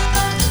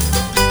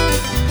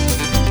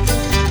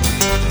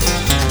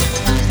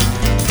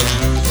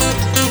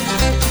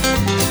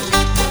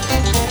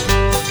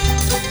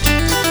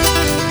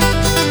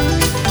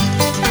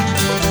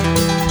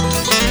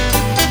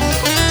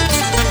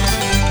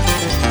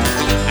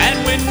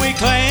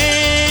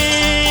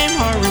 Claim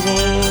our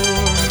reward,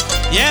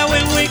 yeah,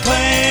 when we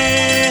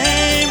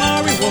claim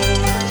our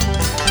reward,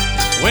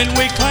 when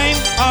we claim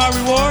our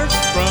reward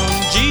from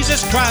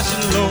Jesus Christ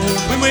and Lord,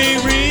 when we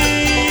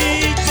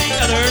reach the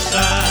other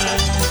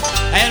side,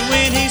 and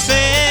when He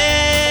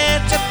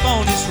sits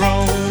upon His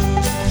throne,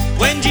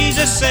 when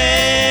Jesus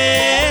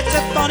sits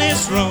upon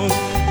His throne,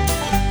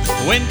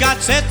 When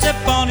God sets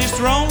upon his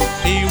throne,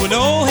 he will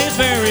know his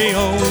very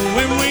own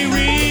when we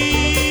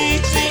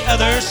reach the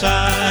other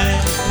side.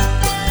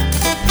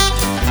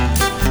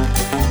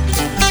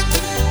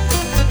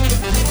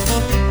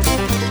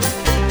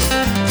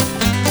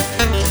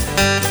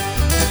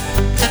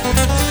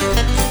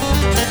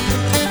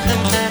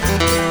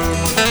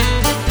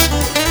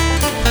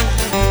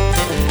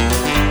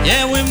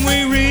 Yeah, when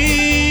we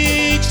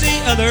reach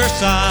the other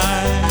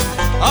side.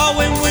 Oh,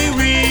 when we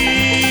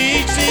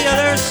reach the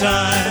other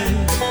side.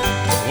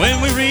 When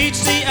we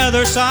reach the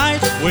other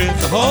side with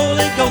the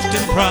Holy Ghost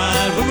and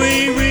pride. When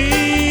we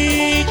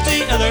reach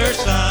the other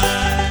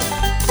side.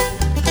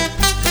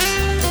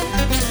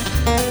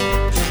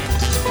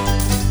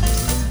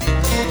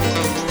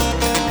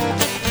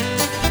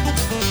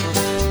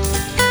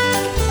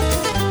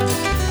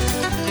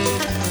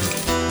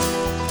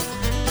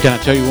 Can I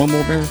tell you one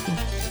more miracle?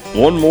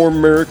 One more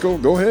miracle.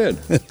 Go ahead.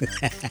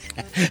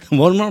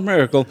 One more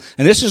miracle.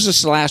 And this is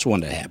just the last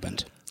one that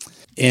happened.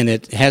 And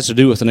it has to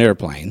do with an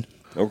airplane.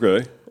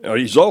 Okay.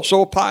 He's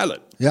also a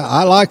pilot. Yeah,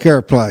 I like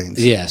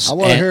airplanes. Yes. I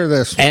want to hear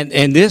this one.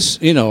 And this,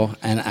 you know,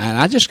 and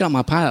I just got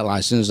my pilot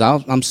license.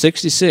 I'm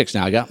 66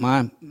 now. I got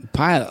my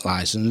pilot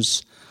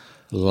license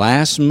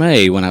last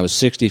May when I was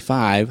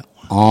 65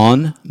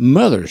 on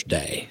Mother's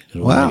Day.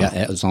 Wow.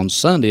 It was on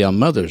Sunday on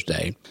Mother's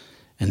Day.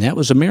 And that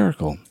was a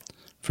miracle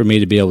for me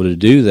to be able to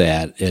do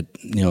that at,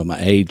 you know, my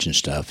age and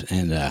stuff.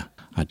 And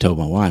I told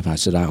my wife, I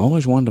said, I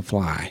always wanted to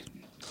fly.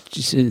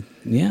 She said,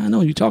 yeah, I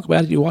know. You talk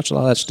about it. You watch a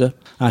lot of that stuff.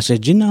 I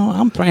said, you know,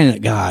 I'm praying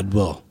that God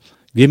will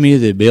give me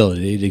the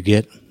ability to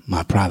get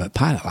my private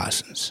pilot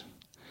license.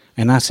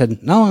 And I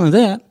said, not only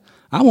that,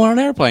 I want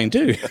an airplane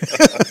too.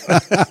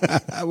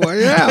 Well,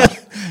 yeah.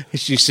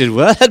 She said,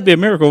 well, that'd be a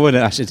miracle,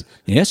 wouldn't it? I said,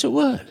 yes, it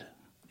would.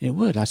 It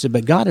would. I said,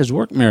 but God has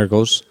worked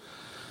miracles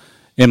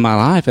in my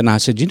life. And I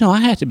said, you know, I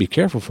have to be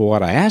careful for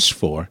what I ask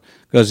for.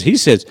 Because he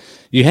says,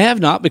 you have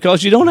not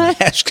because you don't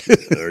ask.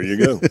 There you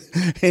go.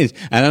 And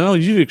I know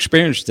you've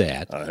experienced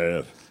that. I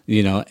have.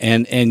 You know,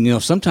 and you know,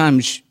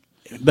 sometimes,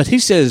 but he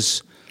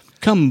says,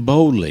 come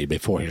boldly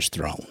before his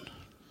throne.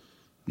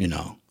 You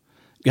know,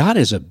 God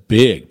is a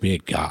big,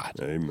 big God.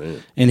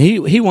 Amen. And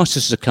he wants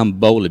us to come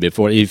boldly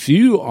before. If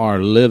you are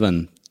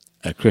living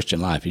a Christian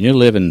life and you're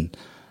living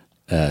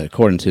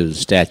according to the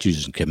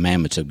statutes and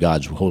commandments of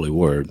God's holy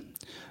word,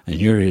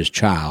 and you're his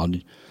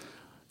child,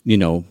 you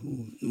know,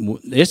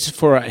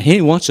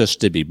 he wants us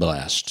to be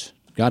blessed.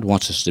 God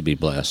wants us to be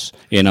blessed.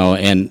 You know,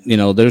 and you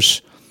know,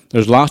 there's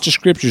lots of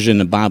scriptures in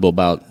the Bible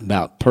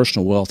about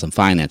personal wealth and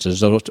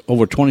finances. There's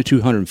over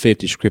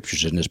 2,250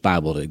 scriptures in this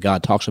Bible that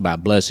God talks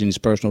about blessings,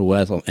 personal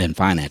wealth, and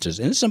finances,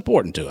 and it's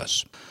important to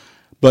us.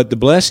 But the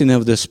blessing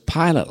of this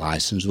pilot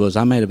license was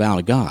I made a vow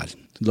to God.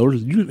 Lord,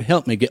 you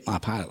help me get my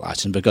pilot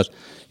license because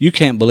you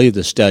can't believe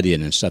the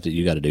studying and stuff that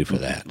you got to do for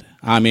that.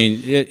 I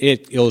mean,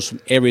 it goes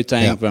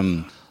everything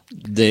from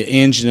the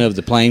engine of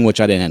the plane, which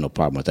I didn't have no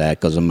problem with that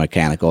because I'm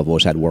mechanical. I've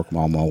always had to work on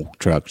all my old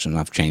trucks, and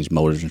I've changed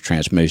motors and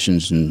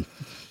transmissions and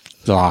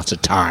lots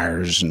of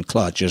tires and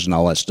clutches and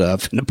all that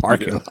stuff in the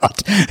parking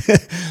lot.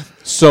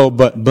 So,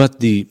 but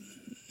the,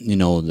 you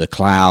know, the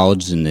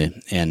clouds and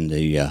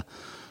the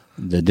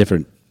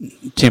different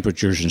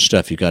temperatures and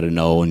stuff you got to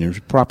know, and there's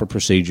proper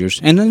procedures,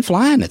 and then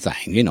flying the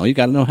thing. You know, you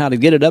got to know how to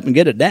get it up and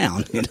get it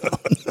down. You know,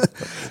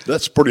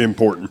 that's pretty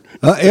important.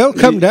 It'll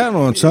come down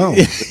on its own.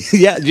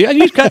 yeah.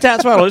 You cut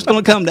that throttle, it's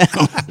going to come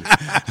down.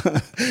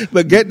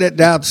 But getting it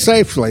down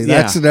safely,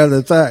 that's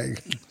another thing.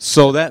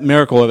 So that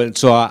miracle of it.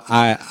 So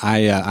I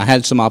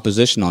had some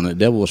opposition on it. The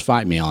devil was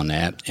fighting me on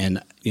that,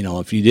 and you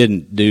know, if you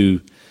didn't do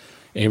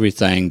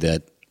everything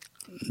that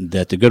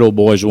the good old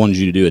boys wanted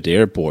you to do at the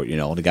airport, you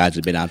know, the guys that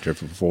had been out there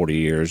for 40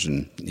 years,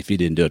 and if you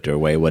didn't do it their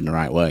way, it wasn't the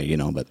right way, you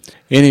know. But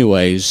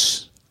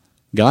anyways,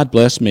 God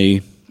blessed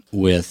me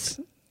with,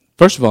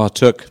 first of all, I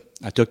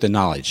took the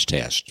knowledge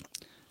test,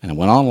 and I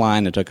went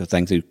online and took a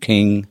thing through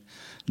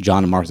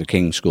John and Martha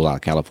King School out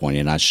of California,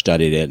 and I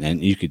studied it,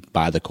 and you could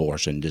buy the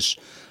course and just,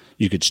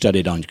 you could study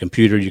it on your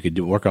computer, you could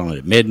work on it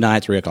at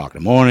midnight, 3 o'clock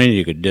in the morning,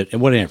 you could do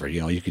whatever, you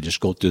know, you could just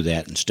go through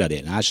that and study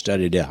it. And I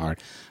studied it hard,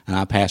 and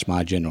I passed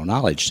my general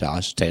knowledge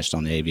test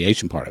on the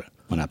aviation part of it.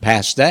 When I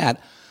passed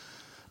that,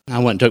 I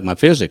went and took my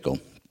physical,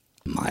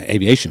 my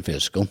aviation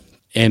physical,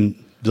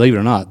 and believe it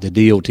or not, the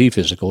DOT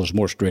physical is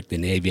more strict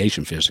than the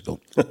aviation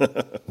physical.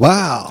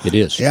 Wow. It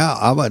is. Yeah,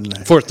 I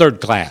wasn't. For third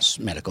class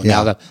medical. Yeah.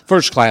 Now, the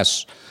first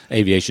class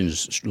aviation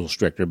is a little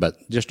stricter,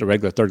 but just a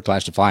regular third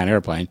class to fly an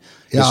airplane.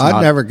 Yeah,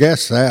 I'd never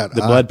guessed that.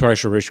 The blood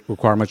pressure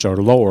requirements are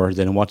lower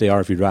than what they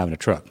are if you're driving a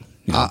truck,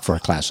 you know, for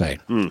a Class A.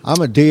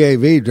 I'm a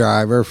DAV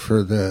driver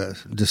for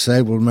the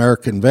Disabled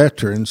American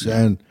Veterans,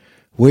 and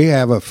we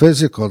have a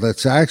physical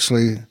that's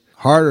actually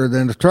harder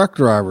than the truck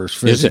driver's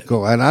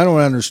physical, and I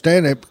don't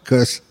understand it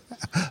because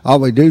all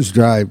we do is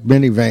drive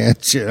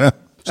minivans, you know.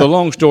 So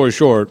long story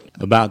short,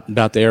 about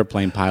the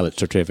airplane pilot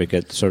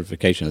certificate, the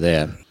certification of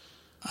that,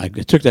 I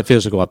took that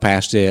physical, I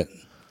passed it,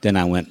 then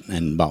I went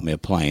and bought me a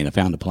plane. I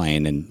found a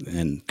plane,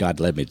 and God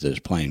led me to this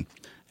plane.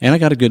 And I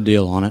got a good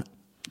deal on it.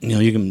 You know,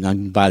 I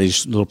can buy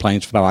these little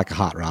planes for like a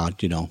hot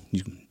rod, you know.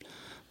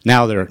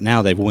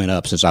 Now they've went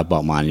up since I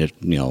bought mine. You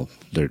know,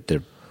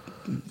 they're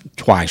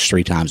twice,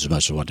 3 times as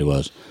much as what it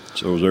was.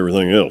 So is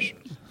everything else.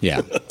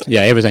 Yeah,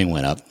 everything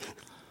went up.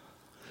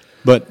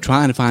 But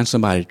trying to find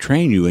somebody to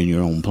train you in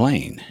your own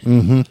plane.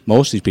 Mm-hmm.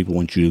 Most of these people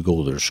want you to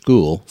go to their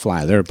school,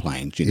 fly their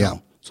planes, you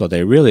know. So they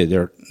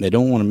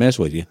don't want to mess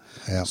with you.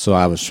 Yeah. So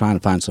I was trying to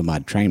find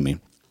somebody to train me.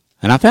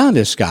 And I found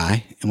this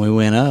guy, and we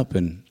went up,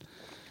 and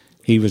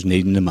he was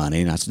needing the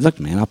money. And I said, look,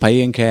 man, I'll pay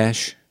you in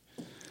cash.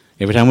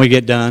 Every time we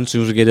get done, as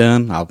soon as we get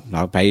done,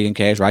 I'll pay you in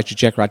cash, write your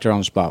check right there on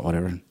the spot,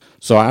 whatever.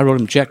 So I wrote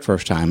him a check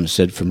first time and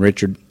said, from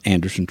Richard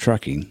Anderson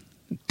Trucking,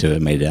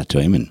 made it out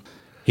to him. And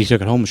he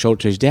took it home and showed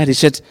it to his dad. He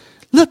said,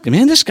 look,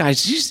 man, he's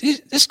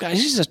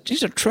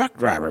a truck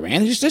driver,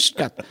 man. He's just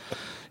got,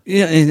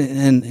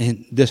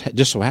 and this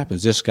just so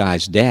happens this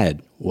guy's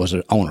dad was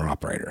an owner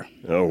operator.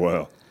 Oh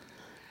wow!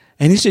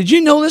 And he said,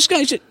 you know this guy?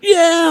 He said,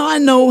 yeah, I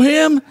know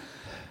him.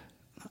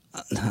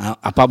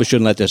 I probably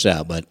shouldn't let this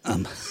out, but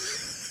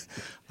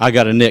I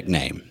got a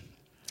nickname.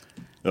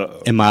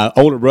 Uh-oh. And my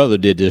older brother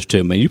did this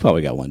to me. You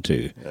probably got one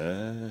too.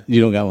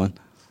 You don't got one?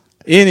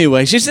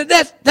 Anyway, she said,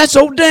 that's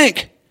old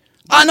Dink.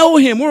 I know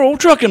him. We're old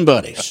trucking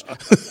buddies.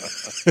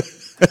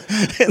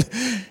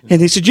 And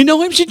he said, you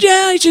know him? He said,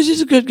 yeah. He says,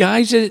 he's a good guy.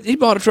 He said, he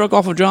bought a truck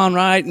off of John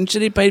Wright and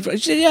said he paid for it.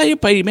 He said, yeah, he'll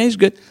pay you, man. He's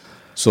good.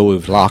 So we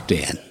was locked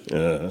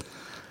in.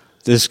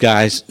 This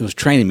guy was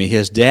training me.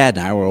 His dad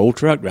and I were old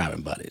truck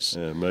driving buddies.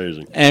 Yeah,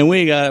 amazing. And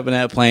we got up in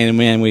that plane, and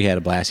man, we had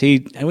a blast.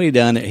 We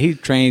done it. He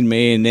trained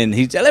me, and then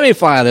he said, let me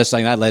fly this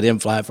thing. I'd let him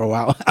fly it for a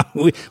while.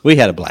 we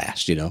had a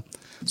blast, you know.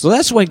 So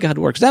that's the way God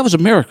works. That was a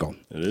miracle.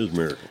 It is a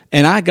miracle.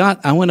 And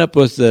I went up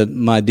with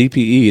my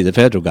DPE, the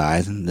federal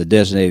guy, the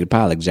designated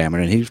pilot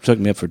examiner, and he took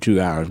me up for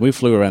 2 hours. We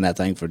flew around that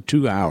thing for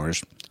 2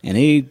 hours, and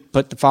he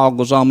put the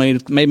foggles on me,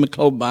 made me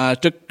close by,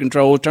 took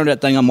control, turned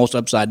that thing almost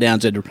upside down,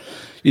 said,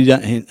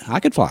 I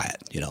could fly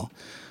it, you know.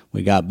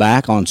 We got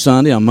back on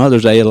Sunday, on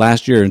Mother's Day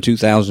last year in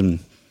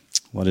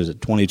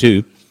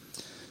 2022.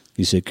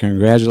 He said,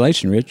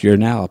 congratulations, Rich, you're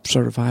now a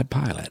certified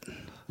pilot.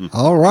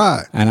 All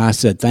right. And I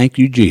said, thank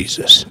you,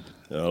 Jesus.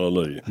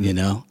 Hallelujah. You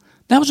know,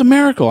 that was a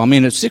miracle. I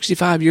mean, at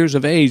 65 years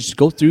of age, to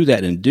go through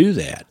that and do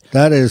that.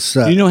 That is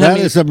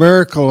is a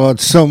miracle on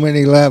so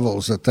many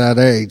levels at that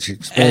age,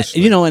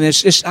 especially. And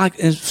it's like,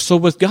 so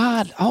with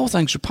God, all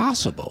things are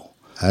possible.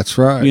 That's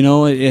right. You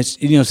know,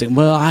 saying,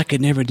 well, I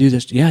could never do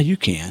this. Yeah, you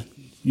can.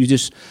 You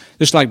just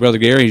like Brother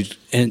Gary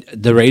and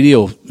the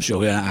radio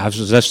show, I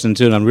was listening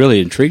to it, and I'm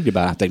really intrigued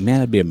about it. I think,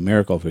 man, it'd be a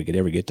miracle if we could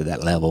ever get to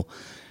that level.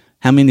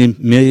 How many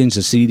millions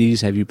of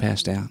CDs have you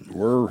passed out?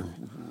 We're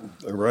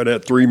right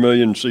at 3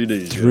 million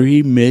CDs.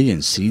 3 million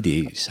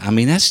CDs. I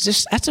mean,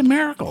 that's a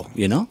miracle,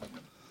 you know?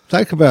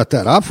 Think about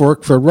that. I've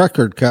worked for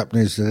record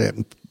companies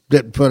that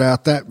didn't put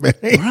out that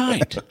many.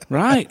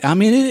 Right. I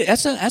mean,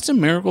 that's a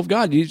miracle of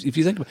God. If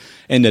you think about it.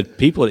 And the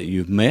people that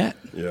you've met.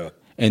 Yeah.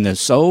 And the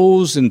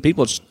souls and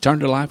people that's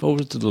turned their life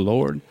over to the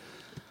Lord.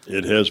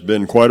 It has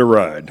been quite a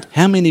ride.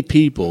 How many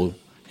people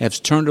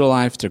have turned their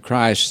life to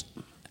Christ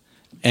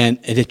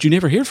and that you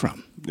never hear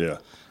from? Yeah.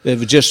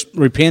 They've just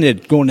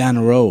repented going down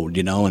the road,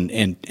 you know,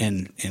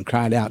 and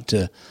cried out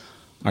to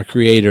our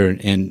Creator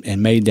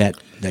and made that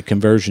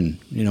conversion,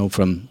 you know,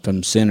 from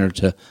sinner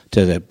to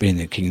being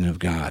the kingdom of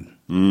God.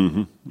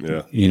 Mm-hmm.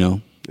 Yeah. You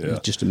know? Yeah.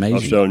 It's just amazing. I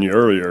was telling you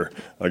earlier,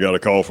 I got a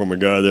call from a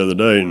guy the other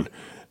day,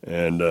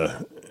 and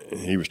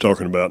he was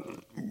talking about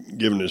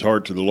giving his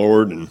heart to the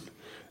Lord, and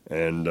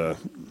I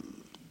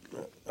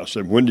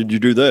said, when did you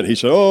do that? He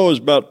said, it was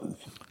about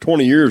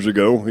 20 years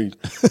ago. He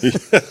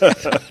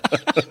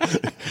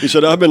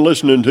said, I've been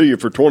listening to you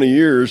for 20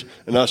 years.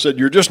 And I said,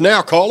 you're just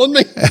now calling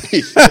me?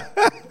 He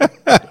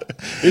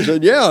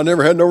said, yeah, I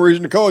never had no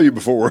reason to call you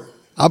before.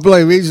 I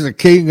believe he's the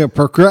king of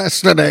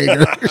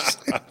procrastinators.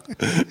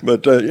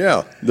 But,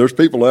 yeah, there's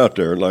people out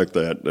there like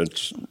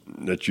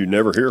that you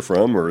never hear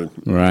from, or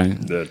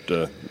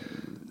that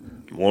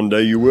one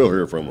day you will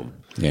hear from them.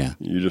 Yeah.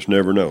 You just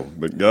never know.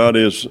 But God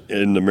is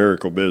in the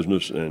miracle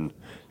business, and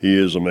He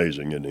is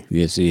amazing, isn't He?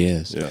 Yes, He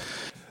is. Yeah.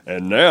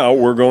 And now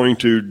we're going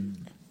to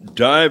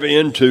dive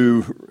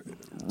into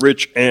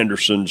Rich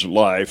Anderson's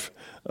life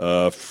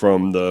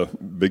from the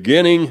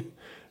beginning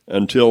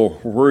until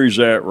where he's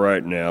at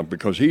right now,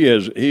 because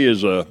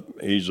he's a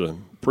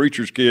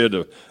preacher's kid.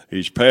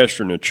 He's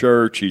pastoring a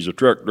church. He's a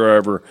truck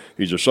driver.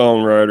 He's a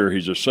songwriter.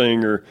 He's a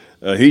singer.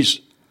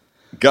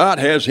 God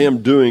has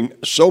him doing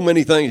so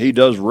many things. He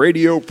does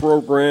radio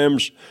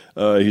programs.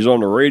 He's on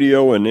the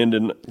radio in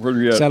Indian. Where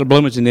are you at? It's out of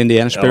Bloomington,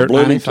 Indiana, Spirit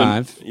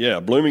 95. Yeah,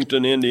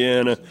 Bloomington,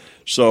 Indiana.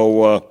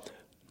 So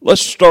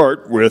let's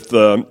start with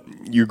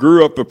you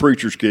grew up a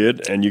preacher's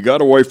kid, and you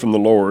got away from the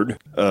Lord.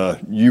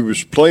 You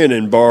was playing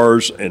in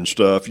bars and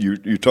stuff. You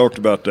talked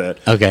about that.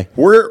 Okay.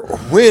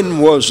 When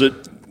was it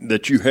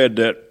that you had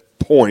that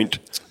point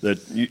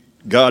that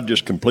God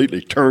just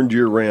completely turned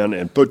you around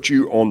and put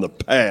you on the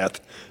path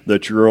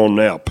that you're on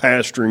now,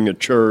 pastoring a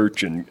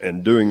church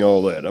and doing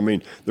all that? I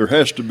mean, there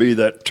has to be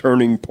that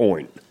turning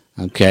point.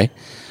 Okay.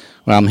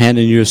 Well, I'm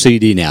handing you a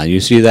CD now. You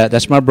see that?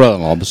 That's my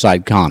brother-in-law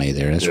beside Connie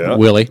there. That's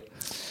Willie.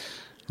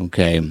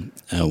 Okay.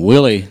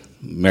 Willie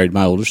married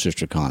my older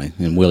sister, Connie,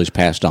 and Willie's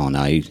passed on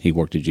now. He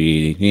worked at GE.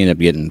 He ended up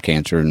getting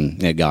cancer,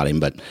 and it got him.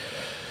 But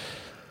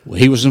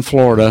he was in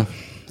Florida,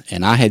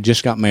 and I had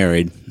just got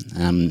married.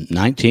 I'm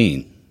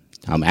 19.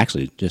 I'm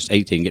actually just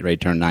 18, getting ready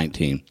to turn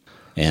 19.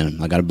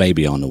 And I got a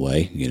baby on the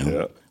way,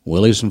 Yeah.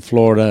 Willie's in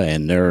Florida,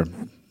 and they're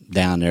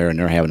down there, and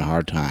they're having a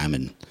hard time.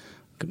 And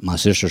my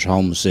sister's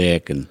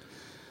homesick, and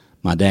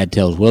my dad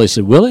tells Willie, he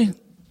said, Willie,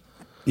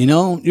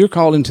 you're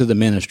called into the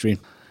ministry.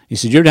 He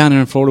said, you're down there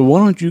in Florida. Why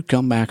don't you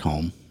come back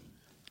home?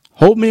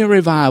 Hold me a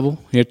revival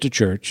here at the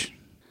church.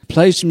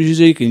 Play some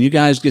music, and you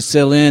guys get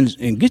settled in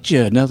and get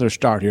you another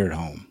start here at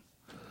home.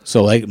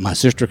 So my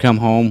sister come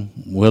home.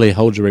 Willie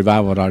holds a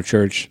revival at our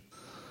church.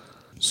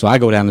 So I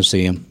go down to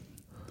see him.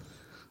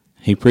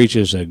 He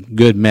preaches a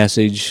good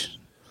message.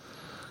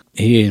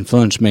 He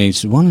influenced me. He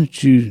said, why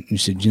don't you, he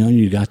said,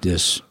 you got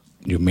this,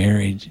 you're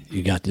married,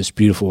 you got this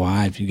beautiful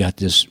wife, you got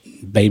this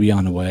baby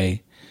on the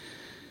way.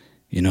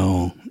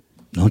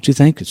 Don't you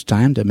think it's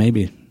time to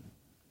maybe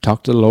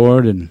talk to the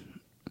Lord? And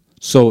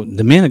so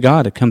the men of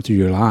God that come through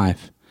your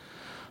life,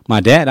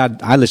 my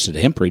dad, I listened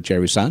to him preach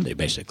every Sunday,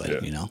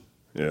 basically,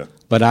 Yeah.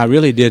 But I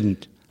really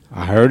didn't,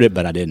 I heard it,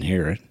 but I didn't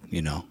hear it,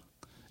 It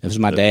was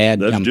my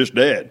dad. That's just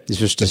Dad. It's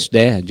just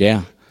Dad,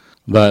 yeah.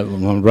 But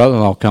when my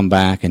brother-in-law come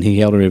back, and he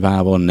held a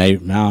revival, and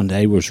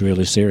they was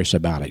really serious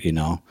about it,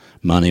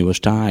 Money was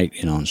tight,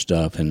 and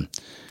stuff, and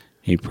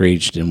he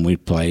preached, and we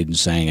played and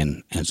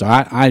sang, and so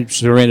I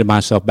surrendered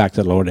myself back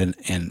to the Lord,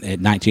 and at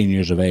 19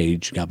 years of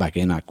age, got back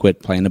in. I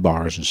quit playing the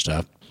bars and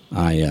stuff.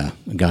 I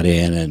got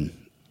in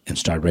and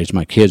started raising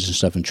my kids and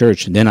stuff in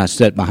church, and then I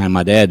sat behind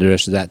my dad the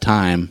rest of that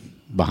time,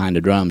 behind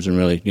the drums, and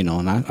really,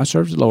 and I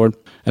served the Lord,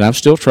 and I'm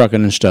still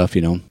trucking and stuff,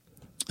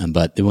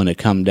 but when it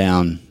come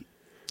down,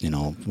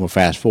 we'll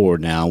fast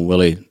forward now,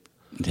 Willie,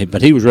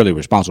 but he was really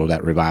responsible for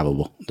that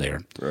revival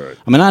there. Right.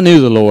 I mean, I knew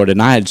the Lord, and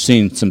I had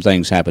seen some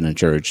things happen in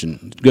church,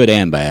 and good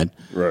and bad.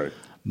 Right.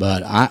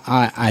 But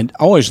I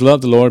always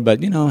loved the Lord, but,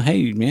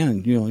 hey,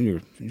 man,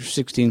 you're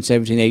 16,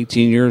 17,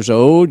 18 years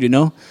old,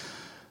 So,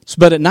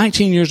 but at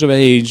 19 years of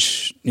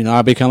age,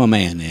 I become a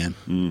man then.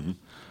 Mm-hmm.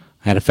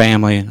 I had a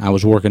family. I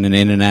was working in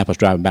Indianapolis,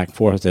 driving back and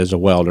forth as a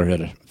welder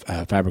at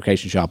a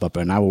fabrication shop up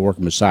there, and I was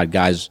working beside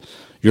guys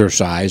your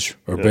size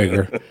or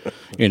bigger,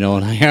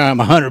 and here I'm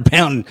a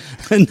 100-pound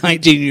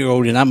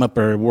 19-year-old, and I'm up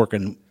there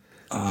working.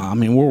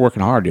 We're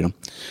working hard,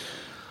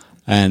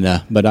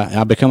 And but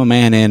I become a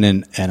man,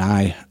 and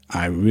I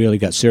really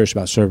got serious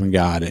about serving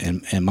God,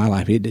 and my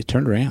life it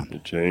turned around.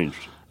 It changed.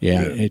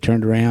 Yeah, it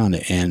turned around,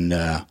 and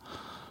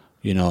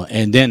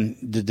and then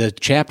the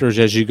chapters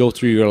as you go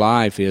through your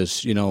life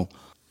is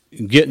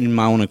getting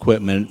my own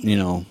equipment,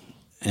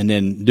 and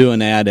then doing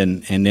that,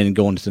 and then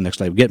going to the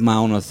next level, getting my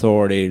own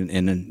authority,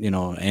 and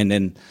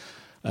then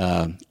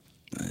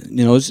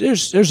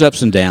there's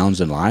ups and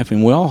downs in life,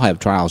 and we all have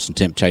trials and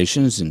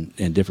temptations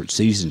and different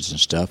seasons and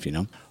stuff,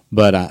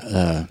 But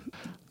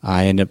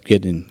I ended up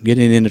getting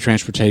in the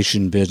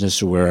transportation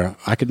business where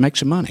I could make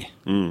some money.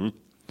 Mm-hmm.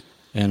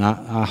 And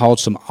I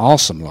hauled some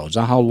awesome loads.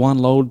 I hauled one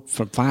load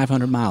for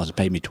 500 miles. It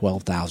paid me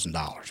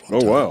 $12,000.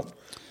 Oh, wow.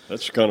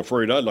 That's the kind of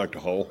freight I'd like to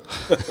haul.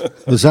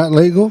 Was that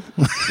legal?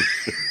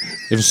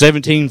 It was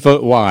 17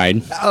 foot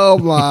wide. Oh,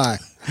 my.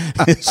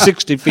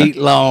 60 feet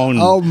long.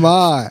 Oh,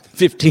 my.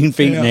 15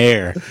 feet in the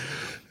air.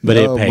 But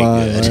it paid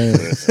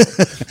good.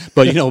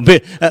 But,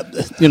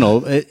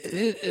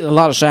 a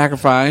lot of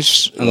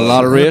sacrifice and a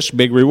lot of risk,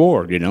 big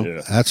reward,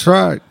 Yeah. That's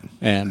right.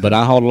 But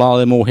I hauled a lot of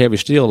them old heavy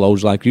steel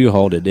loads like you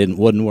hauled. It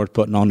wasn't worth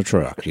putting on the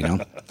truck,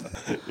 Yeah.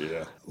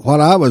 What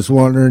I was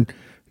wondering,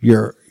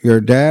 your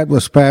dad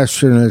was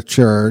pastoring a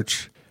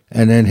church,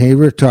 and then he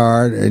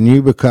retired, and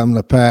you become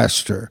the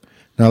pastor.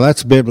 Now,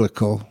 that's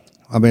biblical.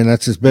 I mean,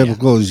 that's as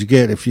biblical as you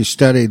get if you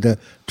study the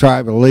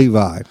tribe of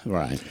Levi.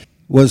 Right.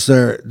 Was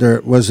there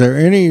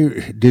any?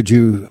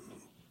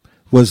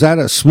 Was that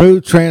a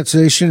smooth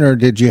transition, or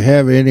did you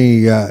have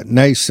any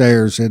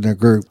naysayers in the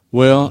group?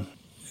 Well,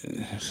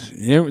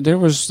 there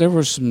were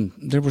some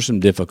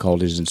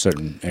difficulties in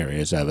certain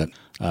areas of it.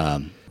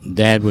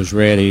 Dad was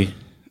ready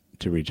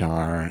to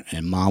retire,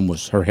 and Mom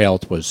her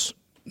health was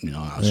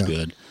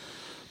good.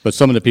 But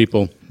some of the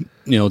people,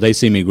 they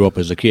see me grow up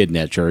as a kid in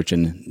that church,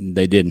 and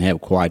they didn't have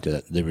quite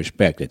the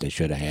respect that they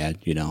should have had.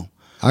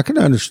 I can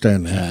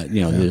understand that.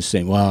 They're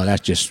saying, well,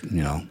 that's just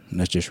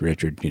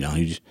Richard. He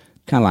just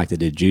kind of like they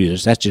did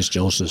Jesus. That's just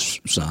Joseph's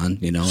son.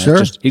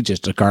 Sure. He's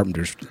just a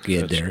carpenter's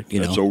kid there.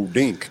 That's old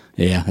Dink.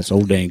 Yeah, that's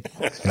old Dink.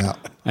 Yeah.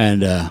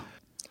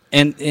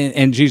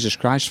 And Jesus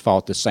Christ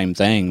fought the same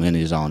thing when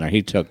he was on there.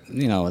 He took,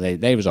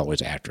 they was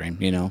always after him.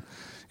 And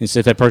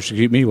said, if they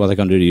persecute me, what are they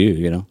going to do to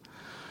you?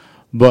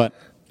 But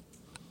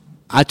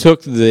I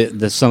took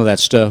the some of that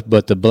stuff,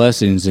 but the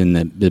blessings and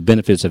the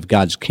benefits of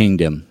God's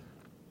kingdom.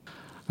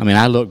 I mean,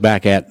 I look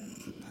back at,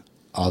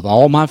 of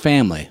all my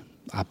family,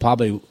 I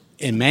probably,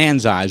 in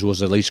man's eyes,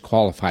 was at least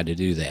qualified to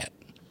do that.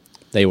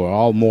 They were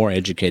all more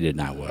educated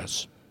than I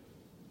was.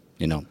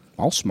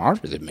 All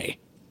smarter than me.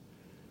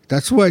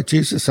 That's the way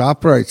Jesus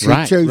operates.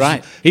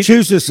 Right. He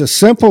chooses the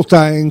simple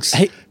things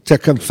to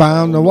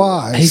confound the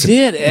wise. He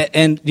did,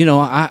 and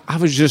I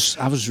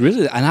was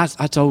really, and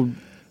I told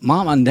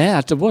Mom and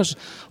Dad, I said,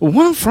 why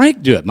don't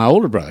Frank do it? My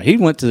older brother, he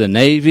went to the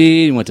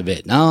Navy, he went to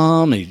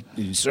Vietnam, he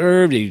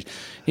served, his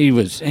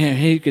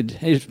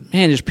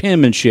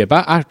penmanship.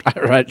 I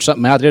write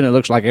something out there and it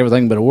looks like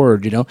everything but a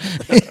word,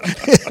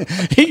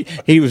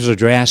 He was a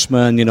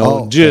draftsman,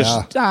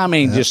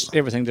 just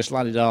everything, just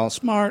like it all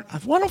smart.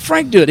 Why don't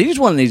Frank do it? He's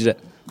one of these that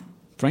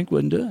Frank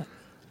wouldn't do it.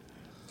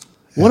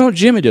 Why don't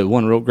Jimmy do it?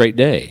 One wrote Great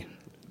Day.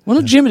 Why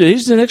don't Jimmy do it?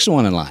 He's the next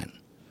one in line.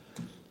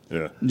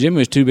 Yeah. Jimmy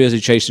was too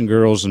busy chasing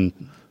girls and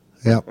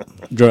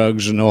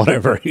drugs and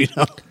whatever,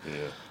 Yeah.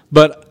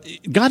 But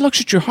God looks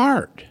at your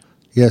heart.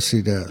 Yes,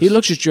 He does. He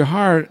looks at your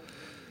heart,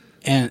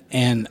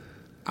 and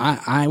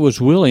I was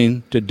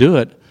willing to do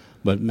it,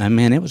 but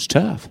man, it was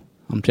tough.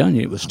 I'm telling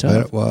you, it was tough. I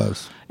bet it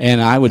was.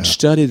 And I would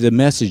study the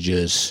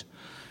messages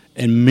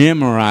and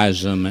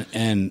memorize them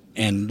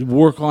and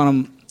work on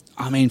them.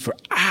 I mean, for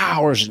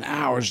hours and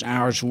hours and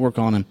hours to work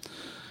on them.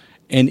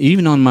 And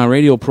even on my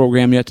radio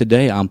program yet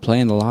today, I'm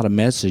playing a lot of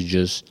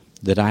messages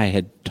that I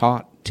had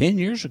taught 10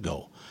 years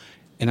ago.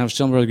 And I was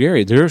telling Brother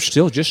Gary, they're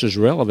still just as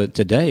relevant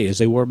today as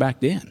they were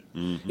back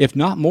then, if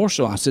not more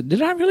so. I said,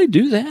 did I really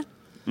do that?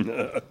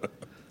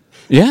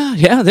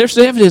 Yeah, there's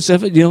the evidence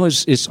of it.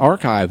 It's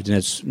archived, and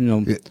it's,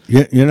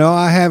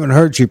 I haven't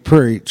heard you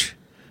preach,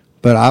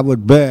 but I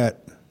would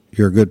bet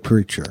you're a good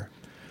preacher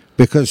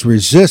because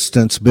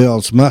resistance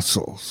builds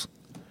muscles.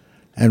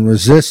 And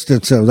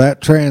resistance of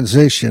that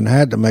transition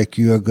had to make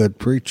you a good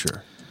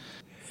preacher.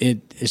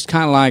 It's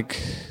kind of like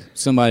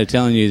somebody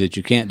telling you that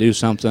you can't do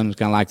something. It's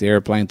kind of like the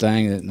airplane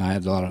thing. And I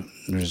had a lot of,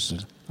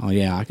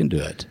 I can do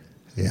it.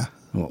 Yeah.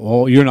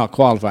 Well, you're not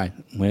qualified.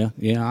 Well,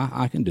 yeah,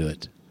 I can do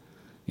it.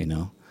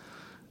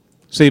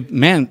 See,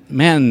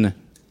 man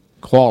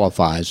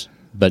qualifies,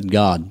 but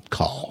God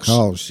calls.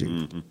 Calls you.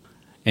 Mm-hmm.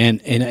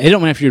 And it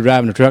don't matter if you're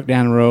driving a truck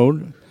down the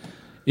road,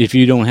 if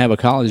you don't have a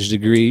college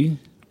degree.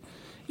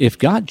 If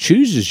God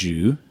chooses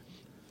you,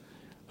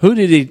 what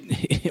did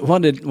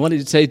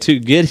he say to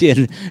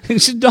Gideon? He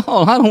said, "No,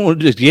 I don't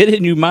want to just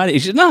Gideon. You might." He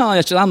said, "No."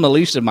 I said, "I'm the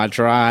least of my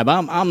tribe.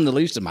 I'm the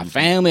least of my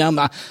family.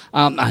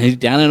 He's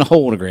down in a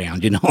hole in the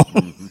ground,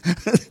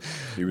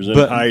 He was in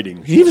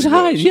hiding. He was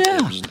hiding. Yeah,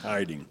 he was in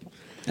hiding.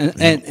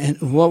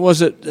 And what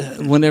was it?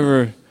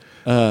 Whenever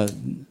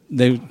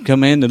they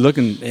come in and look,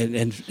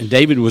 and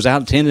David was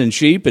out tending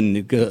sheep,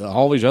 and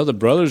all these other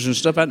brothers and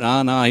stuff.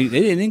 No, they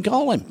didn't even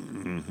call him.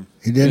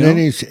 He didn't.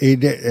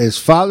 His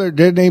father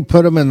didn't even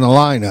put him in the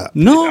lineup.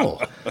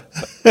 No,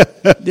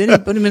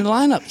 didn't put him in the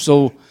lineup.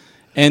 So,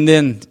 and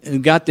then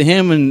it got to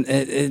him, and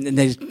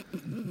they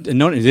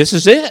anointed. This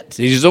is it.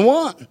 He's the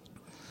one.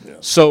 Yeah.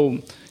 So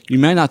you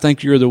may not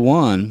think you're the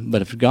one,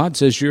 but if God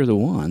says you're the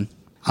one,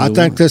 I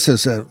think this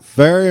is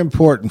very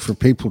important for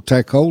people to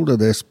take hold of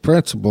this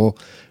principle.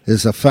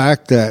 Is the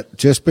fact that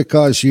just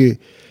because you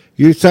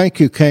think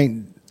you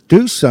can't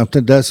do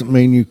something doesn't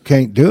mean you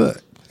can't do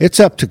it. It's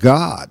up to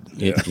God.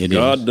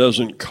 God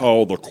doesn't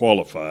call the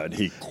qualified.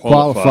 He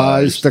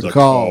qualifies the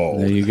called.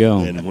 There you go.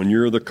 And when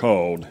you're the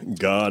called,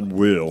 God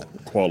will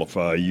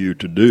qualify you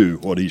to do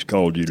what He's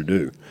called you to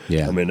do.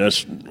 Yeah. I mean,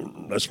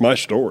 that's my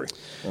story.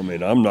 I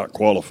mean, I'm not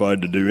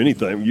qualified to do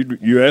anything.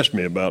 You asked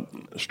me about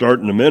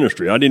starting the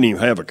ministry. I didn't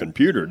even have a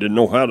computer. Didn't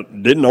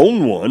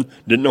own one.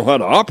 Didn't know how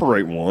to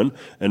operate one.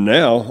 And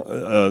now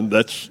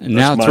that's 3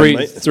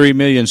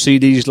 million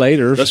CDs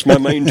later. That's my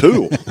main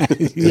tool.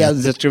 Yeah,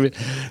 that's true.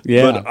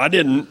 Yeah. But I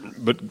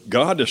didn't. But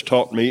God has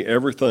taught me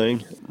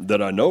everything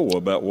that I know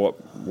about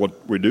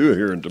what we do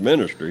here in the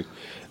ministry.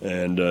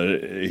 And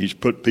He's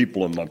put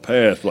people in my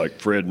path like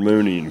Fred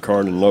Mooney and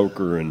Carden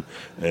Loker and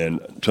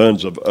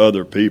tons of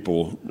other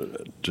people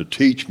to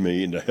teach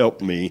me and to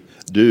help me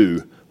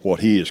do what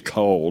He has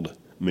called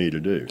me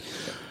to do.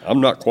 I'm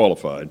not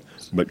qualified,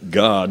 but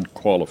God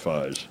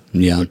qualifies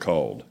the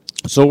called.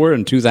 So we're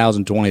in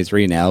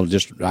 2023 now,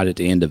 just right at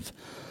the end of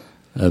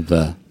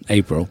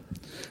April.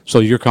 So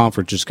your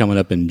conference is coming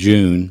up in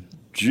June.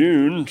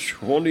 June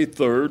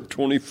 23rd,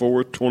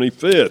 24th,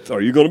 25th. Are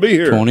you going to be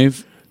here?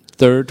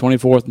 23rd,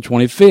 24th, and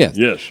 25th.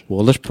 Yes.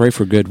 Well, let's pray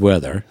for good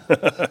weather.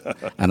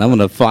 And I'm going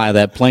to fly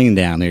that plane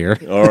down here.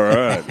 All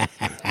right.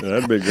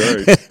 That'd be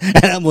great.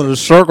 And I'm going to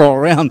circle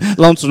around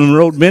Lonesome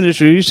Road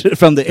Ministries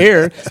from the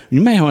air.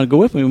 You may want to go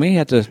with me. We may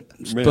have to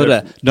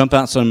dump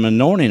out some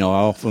anointing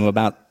oil from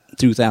about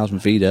 2,000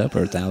 feet up or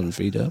 1,000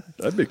 feet up.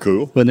 That'd be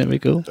cool. Wouldn't that be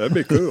cool? That'd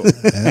be cool.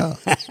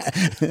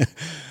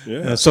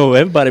 Yeah. So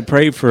everybody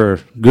pray for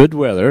good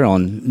weather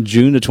on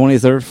June the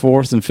 23rd,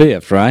 4th, and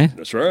 5th, right?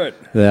 That's right.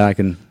 That I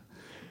can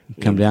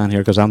come down here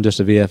because I'm just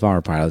a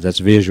VFR pilot. That's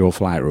visual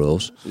flight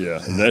rules.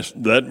 Yeah, and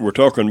that we're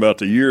talking about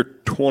the year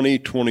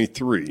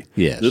 2023.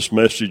 Yes. This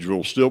message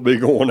will still be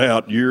going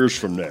out years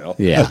from now.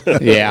 Yeah.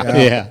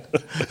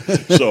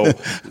 So,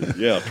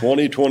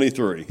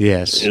 2023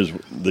 is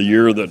the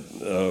year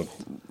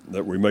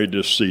that we made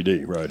this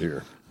CD right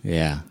here.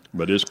 Yeah.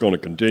 But it's going to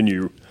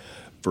continue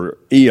for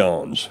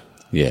eons.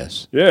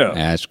 Yes. Yeah.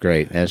 That's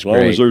great. That's As long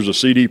great. as there's a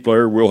CD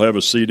player, we'll have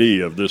a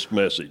CD of this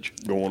message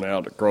going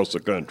out across the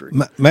country.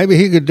 Maybe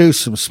he could do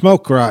some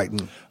smoke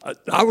writing.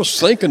 I was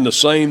thinking the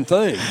same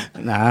thing.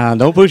 Nah,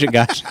 don't push it,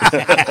 guys.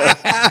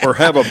 Or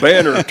have a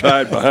banner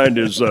tied behind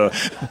his. I'll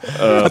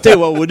tell you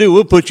what we'll do.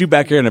 We'll put you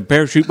back here in a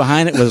parachute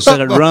behind it with a set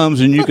of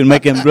drums, and you can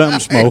make them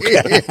drums smoke.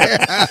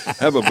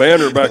 Have a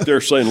banner back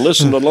there saying,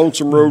 listen to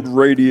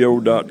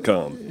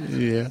LonesomeRoadRadio.com.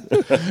 Yeah.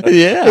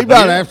 Yeah. He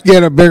might have to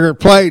get a bigger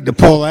plate to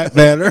pull that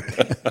better.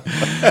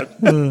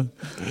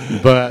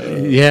 But,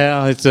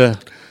 yeah, it's a.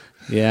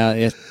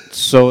 Yeah,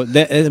 so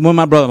when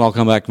my brother-in-law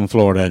come back from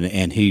Florida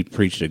and he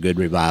preached a good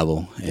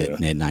revival at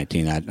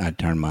 19, I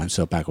turned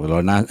myself back over the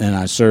Lord, and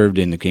I served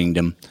in the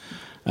kingdom,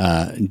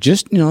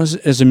 just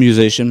as a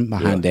musician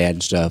behind Dad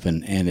and stuff,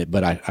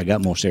 but I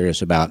got more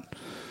serious about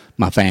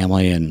my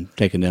family and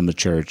taking them to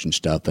church and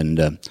stuff,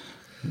 and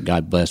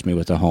God blessed me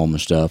with a home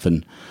and stuff,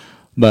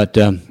 but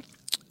then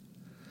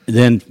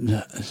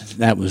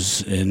that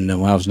was when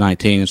I was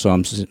 19, so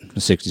I'm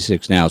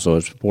 66 now, so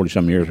it's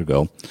 40-some years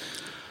ago.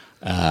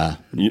 And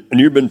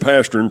you've been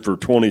pastoring for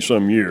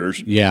 20-some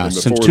years. Yeah,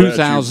 since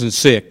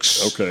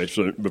 2006. Okay,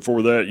 so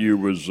before that you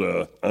was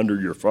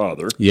under your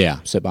father. Yeah,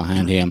 sit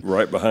behind him.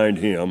 Right behind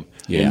him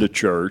in the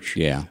church.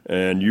 Yeah.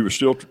 And you was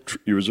still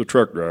you was a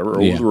truck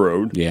driver over the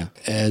road. Yeah.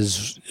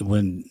 As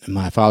when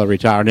my father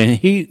retired, and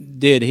he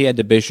had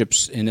the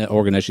bishops in the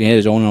organization. He had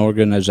his own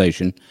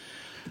organization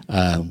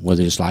with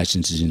his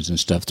licenses and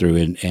stuff through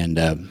it. And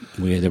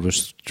there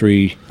was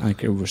three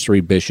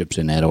bishops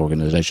in that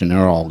organization.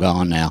 They're all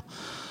gone now.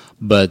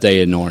 But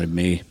they anointed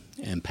me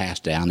and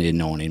passed down the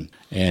anointing.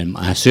 And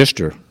my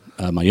sister,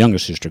 my younger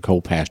sister,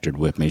 co-pastored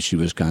with me. She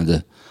was kind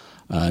of,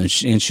 and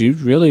she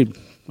really,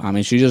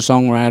 she's a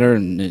songwriter,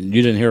 and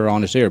you didn't hear her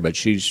on this air,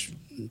 but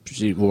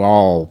we're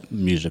all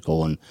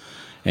musical,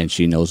 and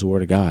she knows the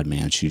Word of God,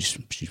 man. She's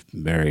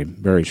very,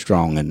 very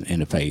strong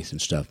in the faith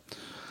and stuff.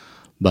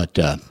 But,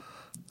 but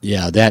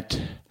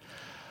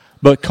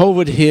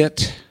COVID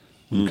hit.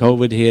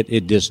 COVID hit,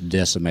 it just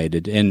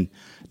decimated. And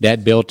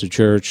Dad built the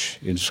church.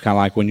 It's kind of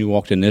like when you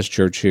walked in this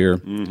church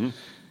here, he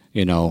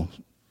was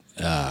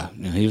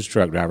a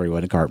truck driver. He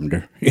wasn't a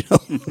carpenter,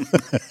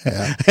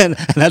 and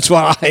that's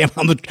why I am.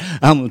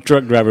 I'm a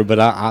truck driver,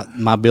 but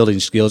my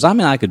building skills.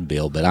 I could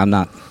build, but I'm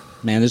not.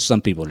 Man, there's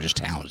some people are just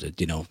talented.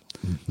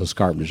 Those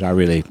carpenters. You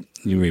really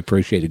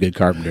appreciate a good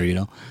carpenter.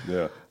 Yeah.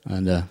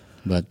 And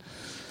but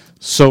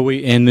so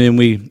we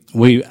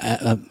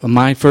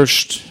my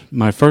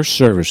first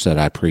service that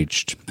I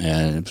preached,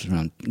 it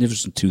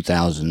was in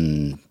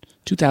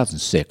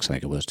 2006, I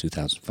think it was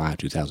 2005,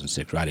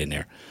 2006, right in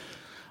there.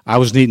 I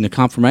was needing a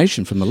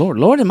confirmation from the Lord.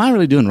 Lord, am I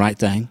really doing the right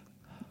thing?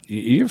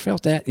 You ever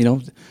felt that,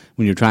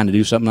 when you're trying to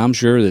do something? I'm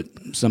sure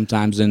that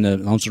sometimes in the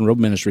Lonesome Road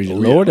Ministries,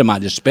 Lord, am I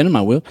just spinning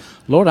my wheel?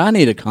 Lord, I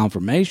need a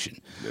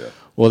confirmation. Yeah.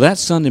 Well, that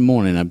Sunday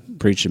morning, I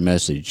preached a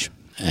message,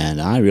 and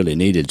I really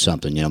needed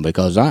something,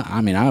 because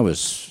I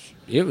was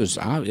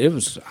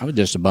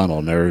just a bundle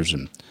of nerves,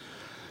 and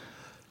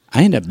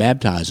I ended up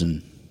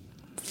baptizing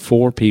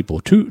 4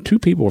 people, two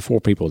people or 4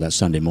 people that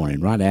Sunday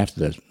morning, right after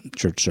the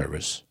church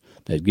service,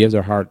 that give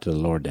their heart to the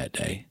Lord that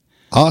day.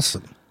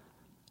 Awesome.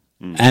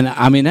 And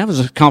that was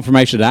a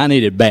confirmation that I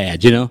needed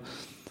bad,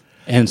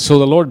 And so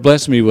the Lord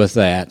blessed me with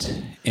that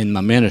in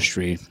my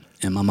ministry.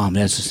 And my mom and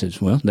dad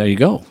says, well, there you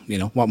go.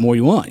 What more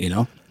you want,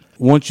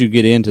 Once you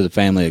get into the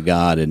family of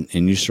God and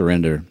you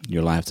surrender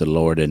your life to the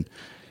Lord, and,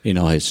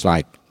 it's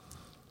like,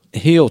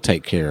 He'll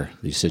take care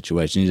of these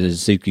situations. He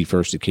says, seek ye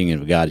first the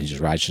kingdom of God, His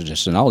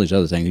righteousness, and all these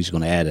other things He's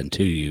going to add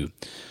unto you.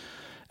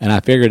 And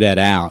I figured that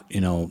out,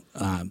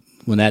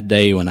 when that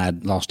day when I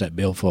lost that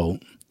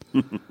billfold,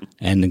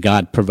 and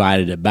God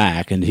provided it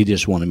back, and He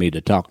just wanted me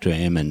to talk to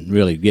Him and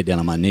really get down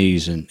on my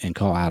knees and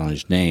call out on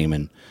His name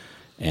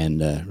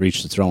and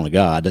reach the throne of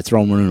God, the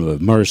throne room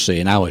of mercy.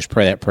 And I always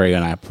pray that prayer,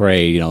 and I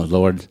pray,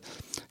 Lord,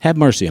 have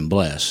mercy and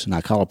bless. And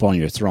I call upon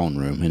your throne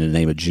room in the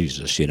name of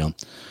Jesus,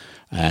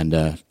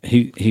 And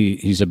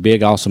he's a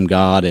big, awesome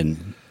God,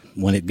 and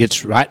when it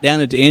gets right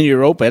down at the end of your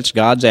rope, that's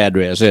God's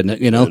address, isn't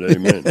it?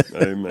 Amen.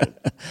 Amen.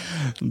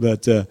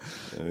 But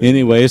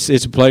anyway,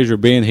 it's a pleasure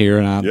being here.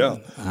 And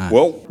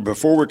well,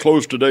 before we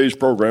close today's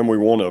program, we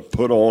want to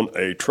put on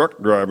a truck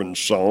driving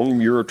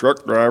song. You're a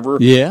truck driver.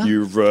 Yeah.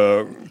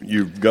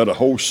 You've got a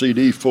whole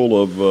CD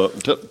full of.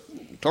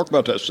 Talk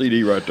about that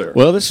CD right there.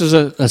 Well, this is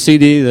a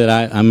CD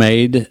that I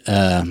made.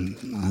 I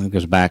think it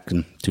was back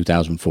in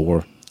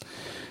 2004.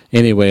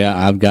 Anyway,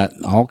 I've got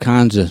all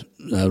kinds of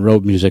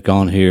road music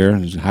on here.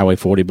 There's Highway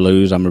 40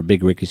 Blues. I'm a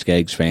big Ricky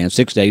Skaggs fan.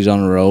 6 Days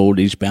on the Road,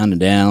 Eastbound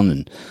and Down,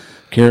 and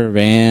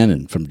Caravan,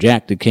 and From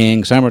Jack to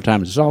King,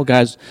 Summertime. It's all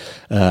guys.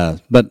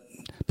 But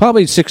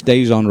probably 6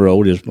 Days on the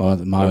Road is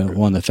one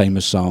of the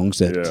famous songs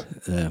that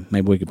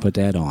maybe we could put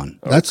that on.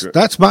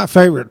 That's my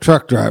favorite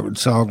truck driving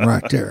song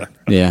right there.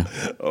 Yeah.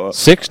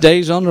 6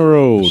 Days on the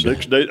Road.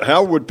 6 days.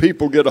 How would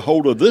people get a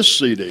hold of this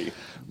CD?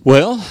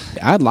 Well,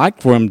 I'd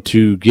like for them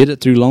to get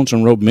it through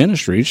Lonesome Road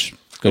Ministries,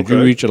 because you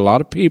reach a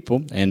lot of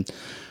people, and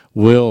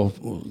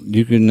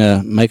you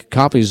can make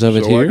copies of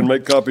it So here. I can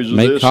make copies of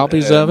Make this.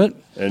 copies of it.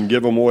 And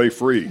give them away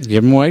free.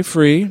 Give them away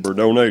free. For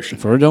donation.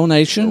 For a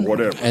donation. Or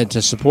whatever. And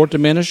to support the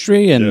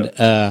ministry. And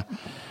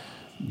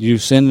you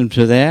send them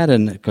to that,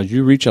 and because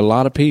you reach a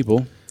lot of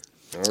people.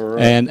 All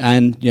right. And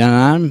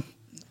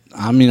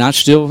I'm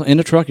still in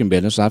the trucking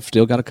business. I've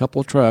still got a couple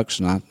of trucks,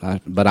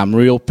 but I'm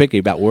real picky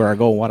about where I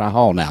go and what I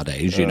haul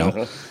nowadays, you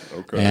know.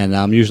 Okay. And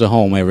I'm usually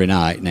home every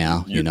night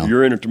now, you know.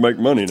 You're in it to make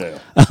money now.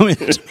 I mean,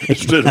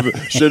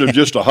 instead of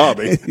just a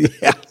hobby.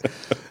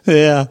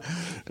 yeah.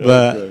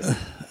 But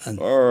Okay.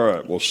 All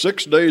right. Well,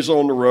 6 days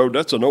on the road.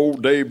 That's an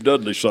old Dave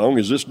Dudley song.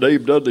 Is this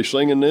Dave Dudley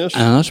singing this?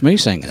 That's me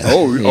singing it.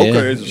 Oh,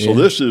 okay. Yeah, So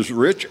this is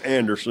Rich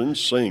Anderson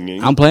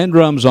singing. I'm playing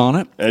drums on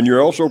it. And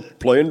you're also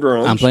playing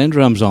drums. I'm playing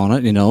drums on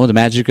it, you know, the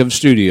magic of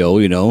studio,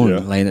 you know, Yeah.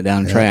 and laying it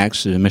down in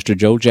tracks. Mr.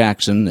 Joe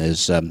Jackson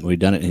is, we've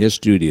done it in his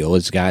studio.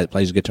 It's the guy that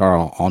plays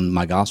guitar on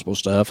my gospel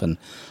stuff and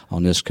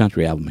on this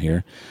country album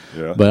here.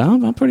 Yeah. But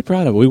I'm pretty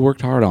proud of it. We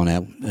worked hard on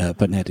that,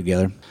 putting that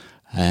together.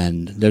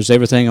 And there's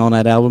everything on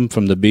that album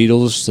from the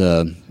Beatles.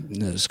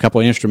 There's a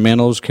couple of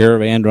instrumentals,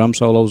 caravan drum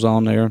solos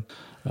on there.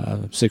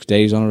 6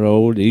 Days on the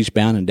Road,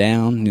 Eastbound and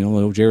Down, you know,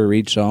 the old Jerry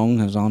Reed song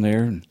is on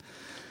there.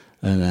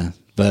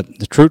 But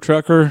the True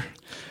Trucker.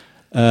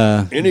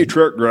 Any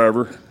truck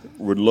driver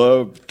would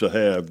love to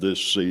have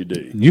this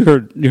CD. You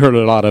heard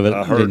a lot of it.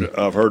 I've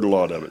heard a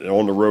lot of it.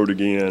 On the Road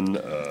Again.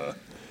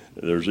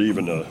 There's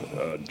even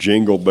a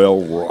Jingle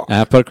Bell Rock.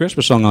 I put a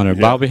Christmas song on there.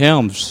 Yeah. Bobby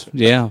Helms,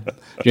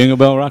 Jingle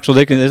Bell Rock. So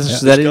they can.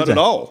 It's got it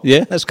all.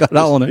 Yeah, it's got it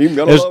all on there. Even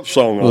got a love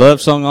song on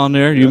Love song on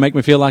there. You Make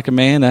Me Feel Like a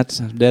Man.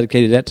 I've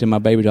dedicated that to my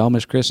baby doll,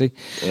 Miss Chrissy.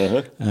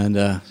 Uh-huh. And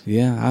I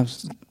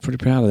was pretty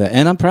proud of that.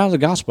 And I'm proud of the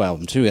gospel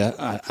album too.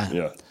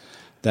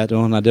 That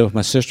one I did with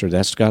my sister.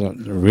 That's got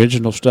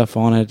original stuff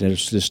on it.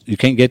 There's just you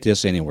can't get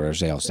this anywhere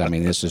else. I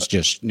mean, this is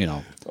just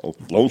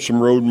Lonesome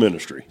Road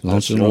Ministry.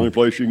 That's the only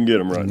place you can get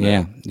them right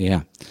now.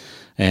 Yeah.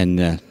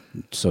 And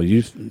so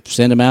you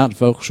send them out,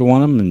 folks who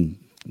want them,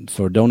 and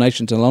for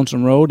donation to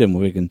Lonesome Road, and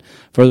we can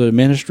further the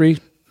ministry.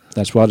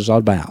 That's what it's all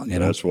about. You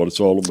know? That's what it's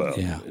all about.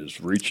 Yeah. Is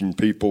reaching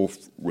people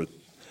with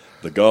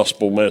the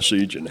gospel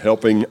message and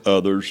helping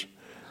others,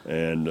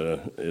 and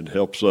it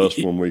helps us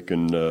when we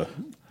can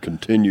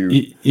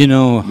continue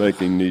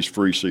making these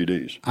free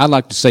CDs. I'd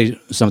like to say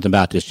something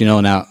about this.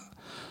 Now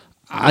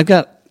I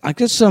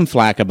get some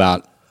flack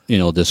about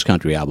this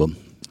country album,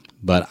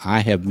 but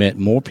I have met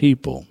more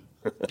people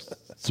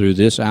through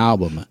this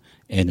album,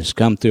 and it's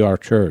come through our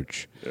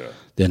church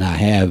than I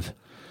have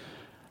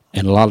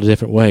in a lot of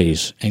different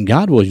ways. And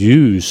God will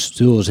use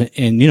tools, and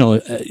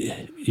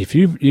if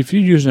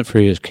you're using it for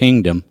His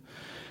kingdom,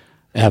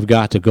 I've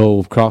got to go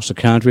across the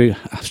country.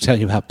 I was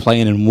telling you about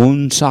playing in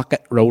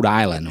Woonsocket, Rhode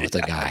Island with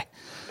a guy.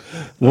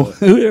 Well,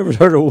 who ever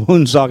heard of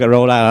Woonsocket,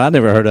 Rhode Island? I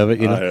never heard of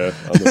it. I have.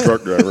 I'm a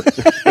truck driver.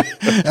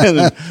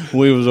 And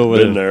we was over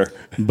Been there.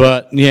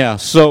 But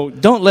so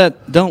don't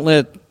let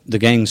the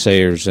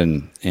gainsayers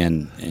and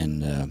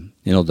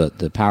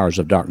the powers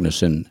of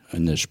darkness and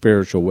the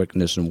spiritual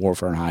wickedness and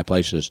warfare in high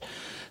places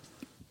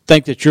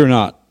think that you're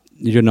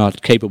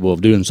not capable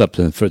of doing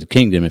something for the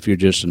kingdom if you're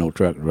just an old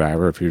truck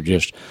driver, if you're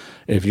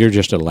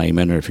just a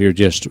layman, or if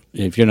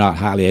you're not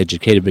highly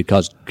educated,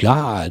 because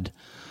God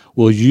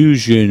will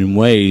use you in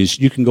ways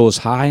you can go as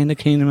high in the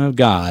kingdom of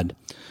God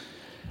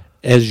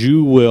as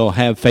you will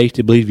have faith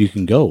to believe you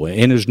can go.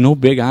 And there's no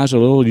big eyes or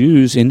little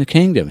U's in the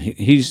kingdom.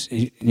 He's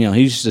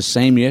the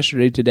same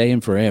yesterday, today,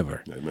 and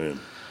forever. Amen.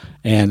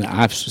 And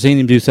I've seen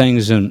Him do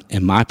things in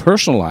my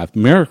personal life,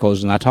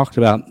 miracles, and I talked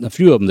about a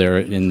few of them there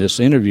in this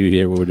interview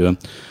here we're doing,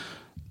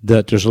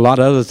 that there's a lot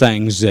of other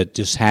things that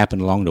just happen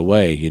along the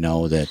way,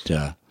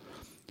 that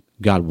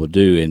God will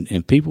do,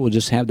 and people will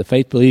just have the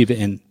faith to believe.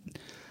 And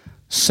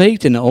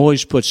Satan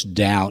always puts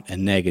doubt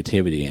and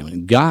negativity in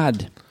it.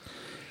 God,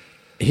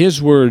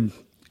 His word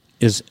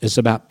is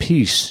about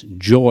peace,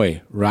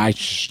 joy,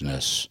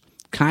 righteousness,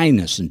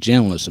 kindness, and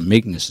gentleness, and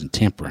meekness, and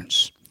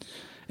temperance.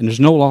 And there's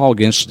no law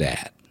against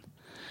that.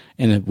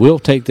 And if we'll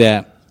take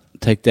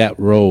that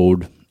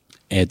road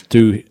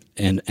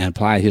and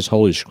apply His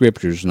holy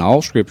scriptures, and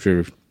all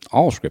scripture,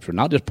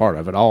 not just part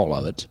of it, all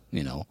of it,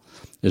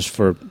 is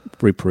for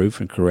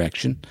reproof and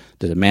correction,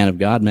 that the man of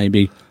God may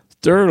be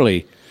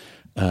thoroughly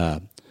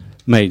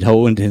made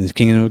whole into the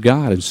kingdom of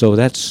God. And so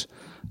that's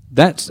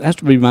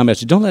to be my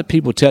message. Don't let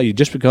people tell you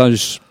just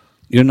because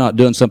you're not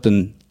doing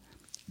something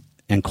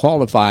and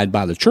qualified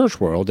by the church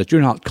world that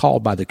you're not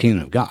called by the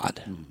kingdom of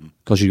God,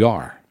 because you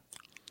are.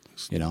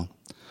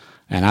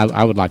 And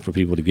I would like for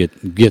people to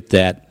get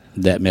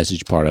that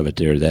message part of it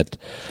there. That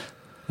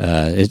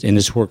and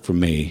it's worked for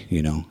me,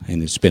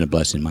 and it's been a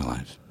blessing in my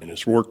life. And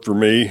it's worked for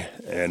me,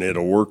 and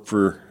it'll work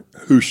for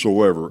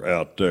whosoever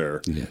out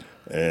there. Yeah.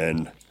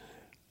 And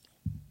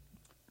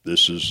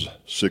this is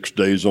 6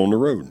 days on the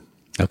road.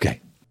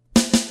 Okay.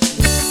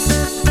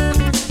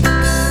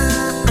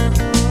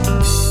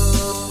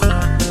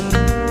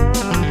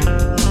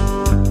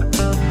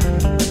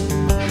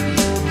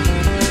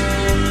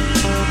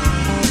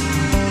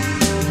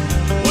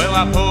 Well,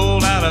 I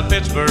pulled out of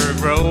Pittsburgh,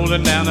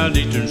 rolling down the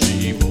eastern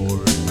seaboard.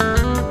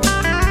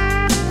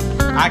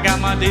 I got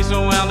my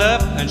diesel wound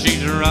up and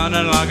she's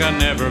running like I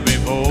never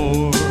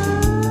before.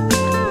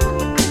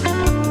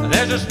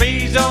 There's a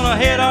speed zone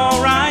ahead,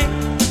 alright,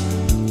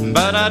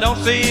 but I don't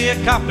see a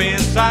cop in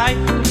sight.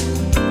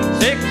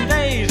 6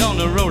 days on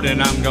the road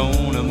and I'm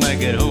gonna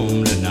make it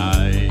home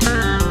tonight.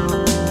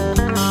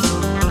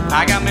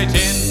 I got me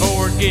 10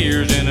 forward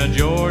gears in a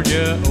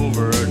Georgia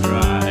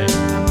overdrive.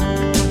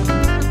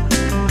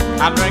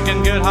 I'm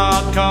drinking good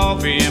hot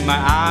coffee and my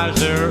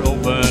eyes are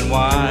open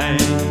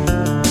wide.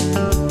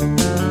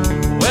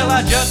 Well,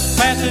 I just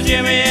passed a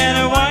Jimmy and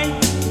a White.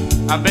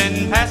 I've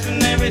been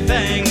passing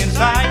everything in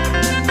sight.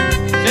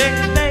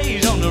 6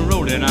 days on the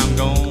road and I'm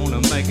gonna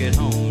make it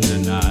home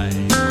tonight.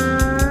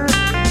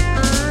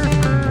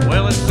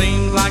 Well, it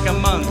seems like a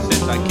month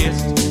since I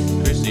kissed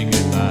Chrissy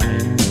goodbye.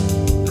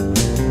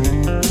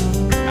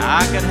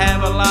 I could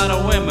have a lot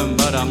of women,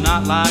 but I'm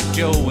not like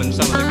Joe and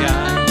some of the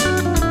guys.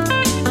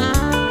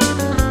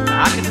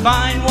 I can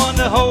find one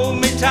to hold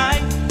me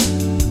tight,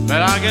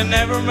 but I can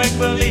never make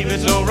believe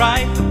it's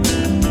alright.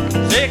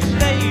 6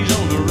 days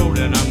on the road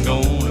and I'm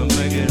gonna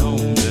make it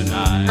home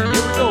tonight. Here we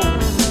go.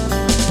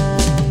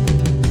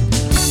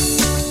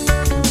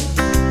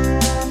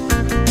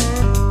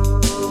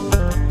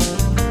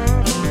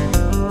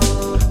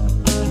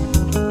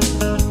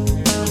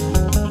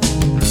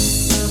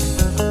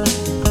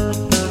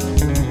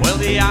 Well,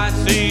 the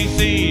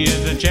ICC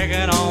is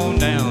checking on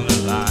down the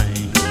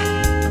line.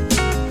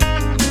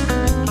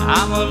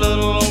 I'm a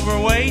little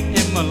overweight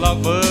and my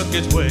logbook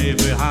is way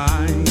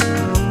behind.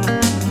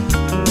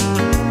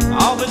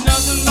 Oh, but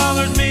nothing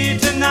bothers me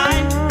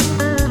tonight.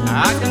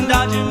 I can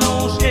dodge in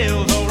those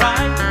scales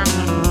alright.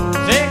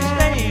 6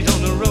 days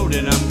on the road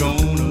and I'm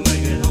gonna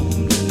make it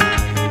home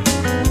tonight.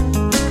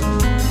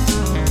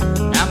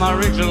 Now my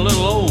rig's a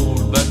little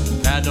old, but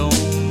that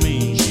don't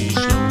mean she's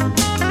slow.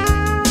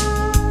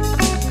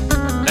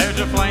 There's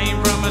a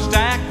flame from a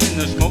stack and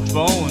the smoke's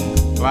blowing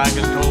like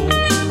it's cold.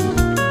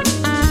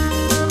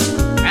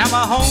 Now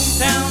my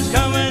hometown's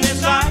coming in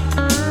sight.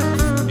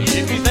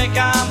 If you think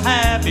I'm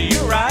happy,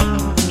 you're right.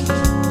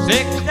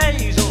 6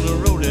 days on the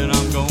road and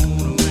I'm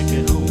gonna make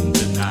it home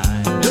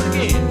tonight. Do it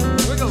again.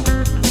 Here we go.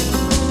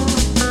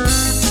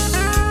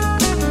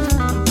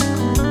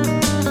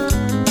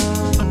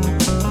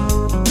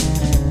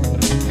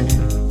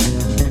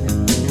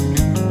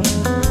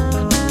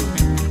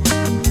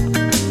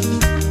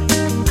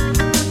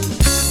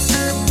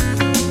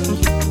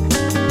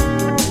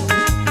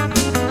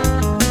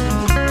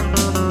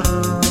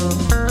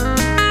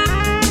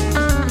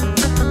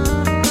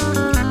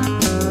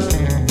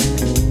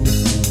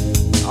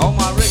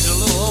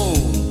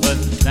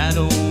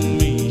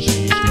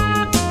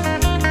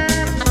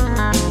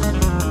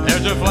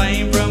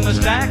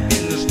 Stack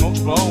and the smoke's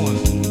blowing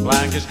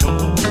black as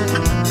coal.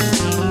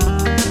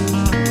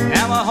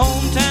 Now my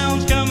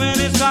hometown's coming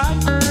in sight.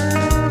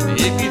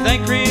 If you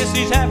think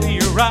Chrissy's happy,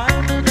 you're right.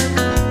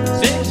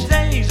 6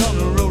 days on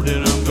the road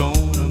and I'm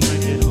gonna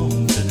make it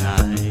home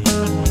tonight.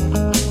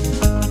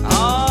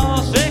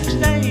 Oh, 6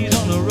 days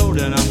on the road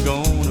and I'm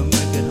gonna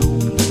make it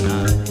home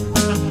tonight.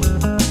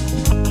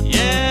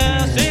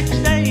 Yeah, 6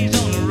 days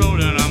on the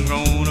road and I'm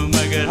gonna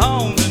make it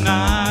home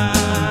tonight.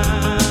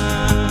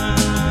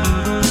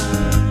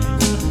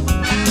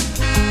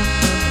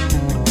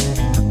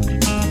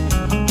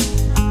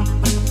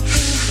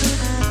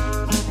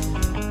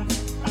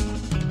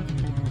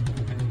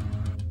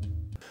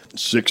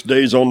 6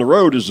 Days on the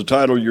Road is the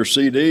title of your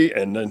CD,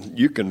 and then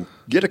you can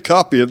get a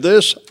copy of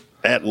this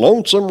at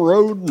Lonesome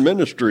Road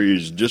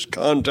Ministries. Just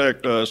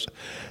contact us,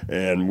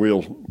 and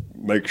we'll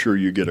make sure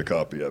you get a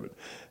copy of it.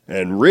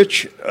 And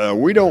Rich,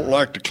 we don't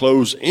like to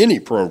close any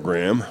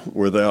program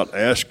without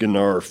asking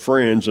our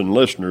friends and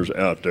listeners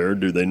out there,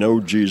 do they know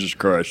Jesus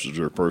Christ as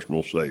their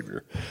personal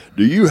Savior?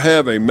 Do you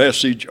have a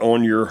message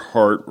on your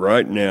heart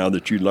right now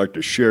that you'd like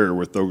to share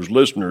with those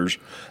listeners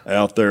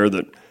out there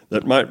that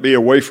might be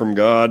away from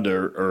God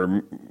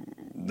or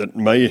that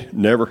may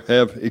never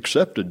have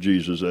accepted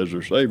Jesus as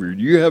their Savior?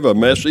 Do you have a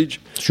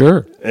message?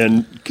 Sure.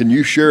 And can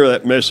you share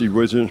that message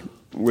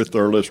with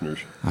our listeners?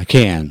 I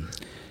can.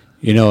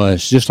 You know,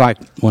 it's just like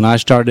when I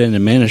started in the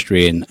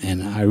ministry, and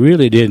I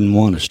really didn't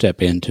want to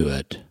step into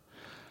it.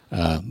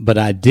 But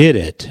I did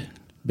it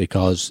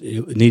because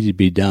it needed to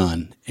be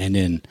done.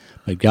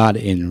 But God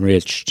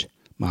enriched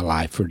my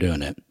life for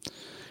doing it.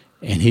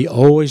 And he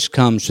always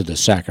comes to the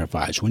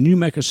sacrifice. When you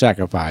make a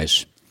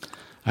sacrifice,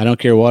 I don't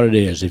care what it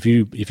is. If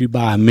you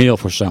buy a meal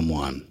for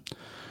someone,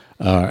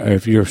 or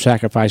if you're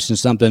sacrificing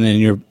something and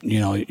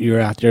you're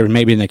out there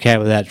maybe in the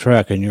cab of that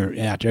truck and you're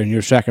out there and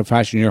you're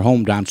sacrificing your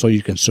home time so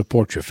you can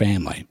support your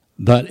family.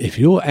 But if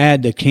you'll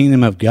add the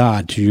kingdom of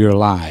God to your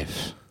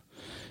life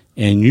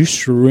and you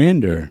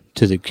surrender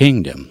to the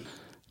kingdom,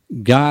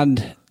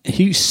 God,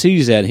 he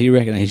sees that, he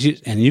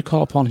recognizes, and you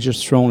call upon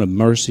his throne of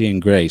mercy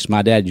and grace.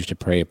 My dad used to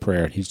pray a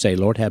prayer. He'd say,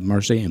 Lord, have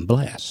mercy and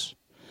bless.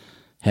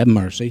 Have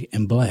mercy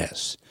and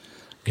bless.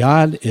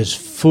 God is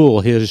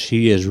full.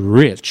 He is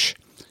rich.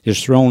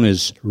 His throne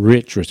is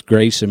rich with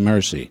grace and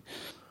mercy.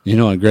 You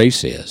know what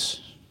grace is?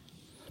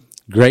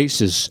 Grace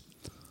is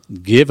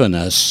given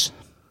us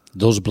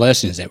those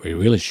blessings that we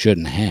really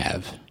shouldn't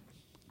have.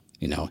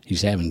 You know,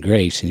 he's having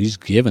grace, and he's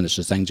given us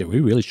the things that we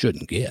really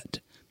shouldn't get.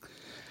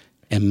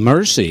 And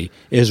mercy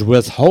is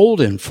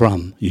withholding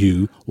from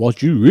you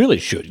what you really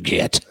should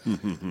get,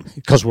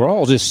 because we're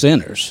all just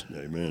sinners.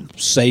 Amen.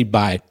 Saved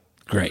by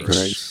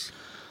grace.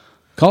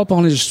 Call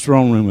upon his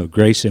throne room of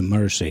grace and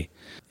mercy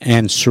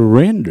and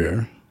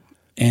surrender.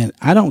 And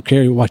I don't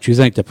care what you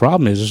think the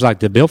problem is. It's like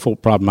the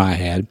Billfold problem I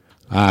had.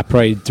 I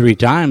prayed 3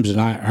 times, and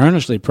I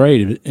earnestly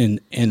prayed, and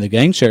the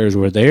gainsayers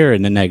were there,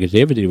 and the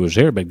negativity was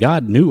there, but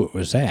God knew it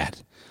was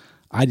that.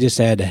 I just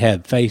had to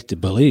have faith to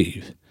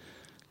believe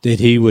that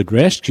he would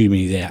rescue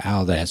me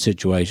out of that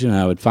situation.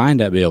 I would find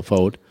that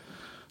billfold.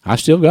 I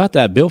still got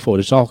that billfold.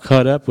 It's all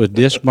cut up with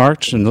disc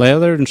marks and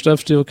leather and stuff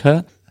still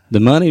cut. The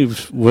money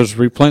was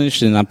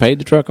replenished, and I paid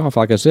the truck off,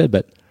 like I said.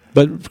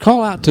 But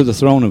call out to the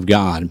throne of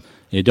God.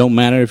 It don't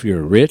matter if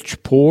you're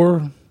rich,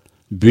 poor,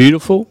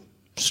 beautiful,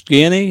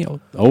 skinny,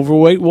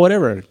 overweight,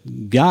 whatever.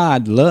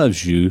 God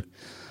loves you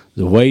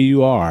the way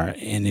you are,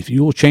 and if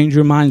you will change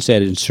your mindset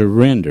and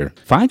surrender,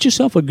 find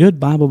yourself a good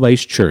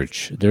Bible-based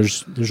church.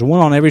 There's one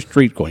on every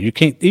street corner. You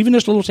can't, even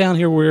this little town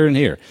here we're in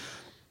here,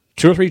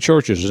 2 or 3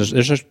 churches.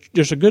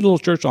 There's a good little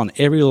church on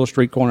every little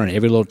street corner in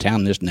every little town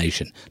in this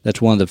nation.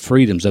 That's one of the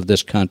freedoms of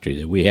this country,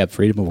 that we have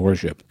freedom of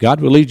worship. God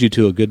will lead you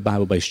to a good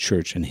Bible-based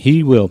church, and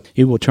He will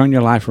turn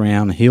your life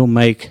around.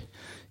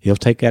 He'll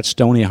take that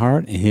stony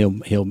heart,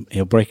 and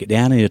he'll break it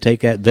down, and he'll take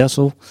that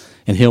vessel,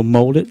 and he'll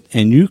mold it,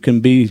 and you can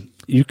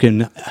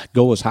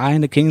go as high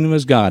in the kingdom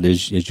as God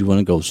as you want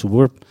to go.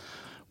 So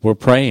we're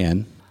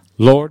praying,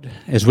 Lord,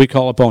 as we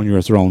call upon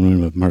your throne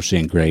room of mercy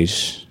and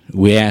grace,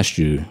 we ask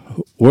you,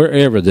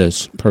 wherever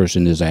this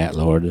person is at,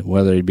 Lord,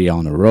 whether it be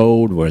on the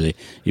road, whether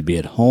it be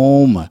at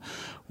home,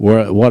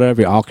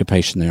 whatever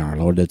occupation they are,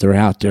 Lord, that they're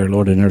out there,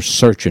 Lord, and they're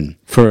searching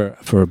for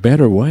a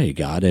better way,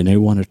 God, and they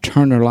want to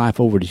turn their life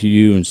over to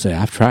you and say,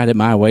 I've tried it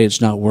my way,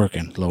 it's not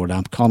working. Lord,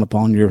 I'm calling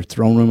upon your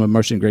throne room of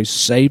mercy and grace.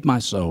 Save my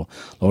soul.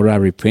 Lord, I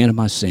repent of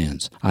my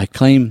sins. I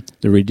claim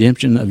the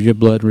redemption of your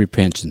blood and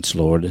repentance,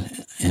 Lord,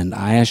 and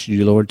I ask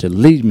you, Lord, to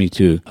lead me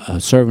to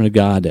a servant of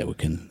God that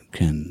can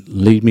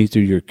lead me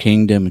through your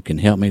kingdom and can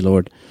help me,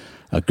 Lord,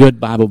 a good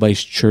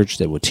Bible-based church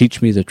that will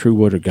teach me the true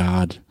word of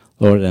God.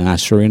 Lord, and I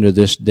surrender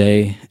this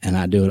day, and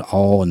I do it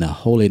all in the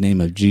holy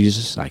name of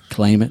Jesus. I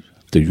claim it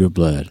through your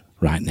blood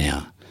right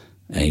now.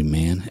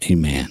 Amen.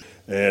 Amen.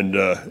 And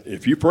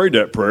if you prayed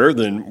that prayer,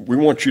 then we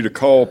want you to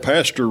call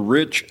Pastor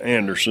Rich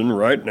Anderson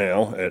right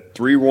now at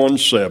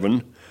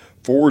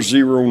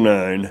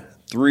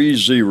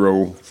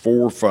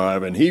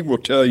 317-409-3045, and he will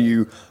tell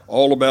you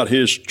all about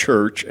his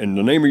church. And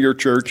the name of your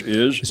church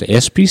is? It's the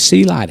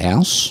SPC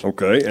Lighthouse.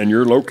 Okay, and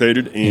you're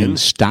located in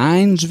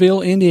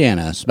Steinsville,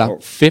 Indiana. It's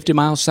about 50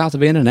 miles south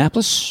of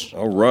Indianapolis.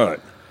 All right.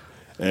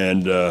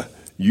 And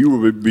you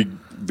would be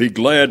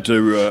glad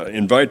to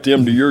invite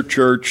them to your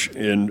church,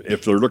 and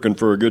if they're looking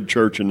for a good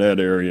church in that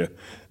area.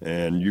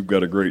 And you've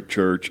got a great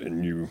church,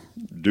 and you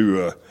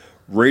do a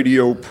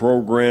radio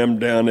program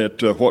down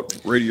at what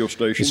radio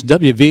station? It's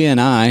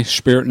WVNI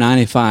Spirit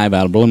 95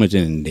 out of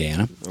Bloomington,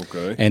 Indiana.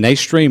 Okay. And they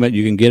stream it.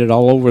 You can get it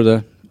all over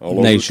the nation.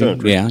 Over the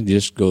country. Yeah,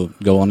 just go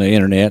on the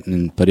internet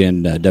and put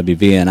in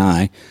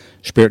WVNI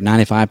Spirit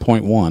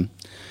 95.1,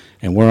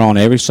 and we're on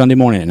every Sunday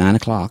morning at 9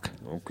 o'clock.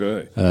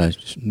 Okay.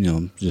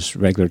 Just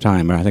regular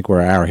time. I think we're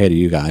an hour ahead of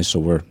you guys,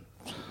 so we're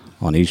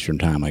on Eastern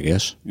time, I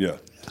guess. Yeah.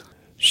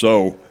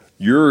 So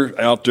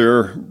you're out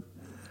there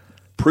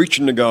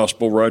preaching the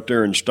gospel right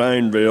there in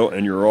Steinville,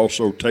 and you're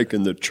also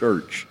taking the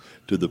church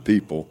to the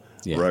people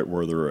right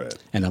where they're at.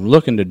 And I'm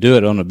looking to do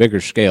it on a bigger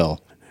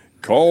scale.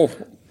 Call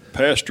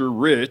Pastor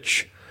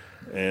Rich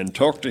and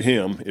talk to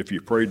him if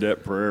you prayed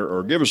that prayer,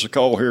 or give us a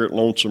call here at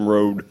Lonesome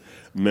Road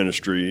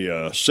Ministry,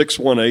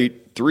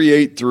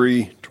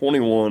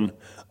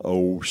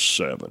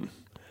 618-383-2107.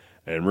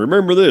 And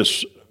remember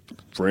this,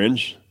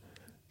 friends,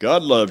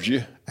 God loves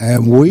you.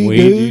 And we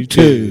do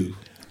too.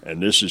 And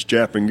this is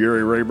Chaplain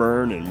Gary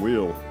Rayburn, and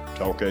we'll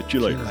talk at you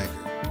later.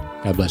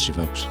 God bless you,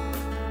 folks.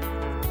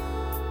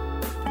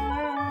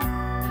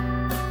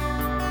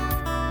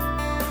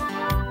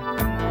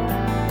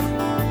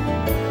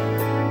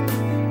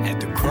 At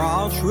the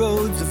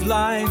crossroads of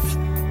life,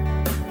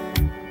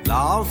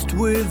 lost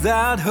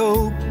without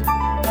hope,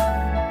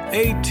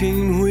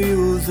 18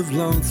 wheels of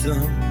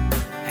lonesome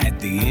at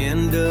the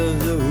end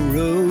of the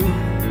road.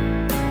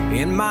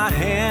 In my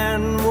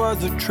hand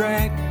was a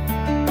tract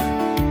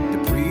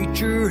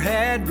preacher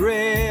had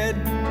read,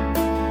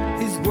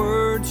 his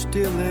words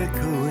still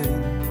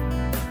echoing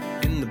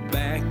in the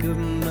back of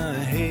my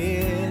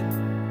head.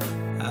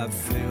 I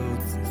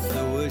felt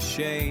so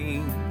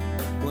ashamed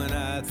when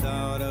I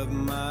thought of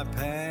my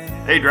past.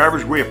 Hey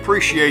drivers, we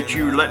appreciate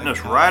you letting us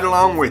ride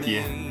along with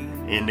you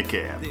in the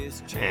cab.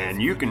 And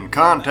you can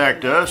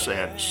contact us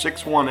at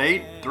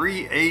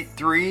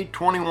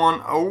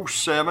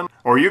 618-383-2107,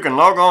 or you can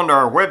log on to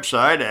our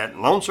website at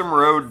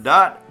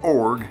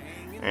lonesomeroad.org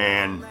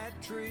and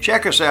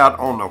check us out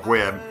on the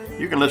web.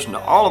 You can listen to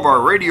all of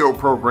our radio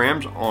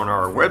programs on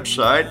our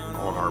website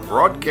on our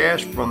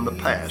broadcast from the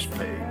past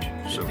page.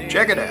 So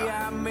check it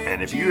out.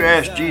 And if you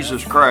ask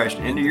Jesus Christ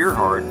into your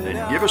heart,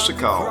 then give us a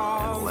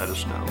call and let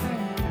us know.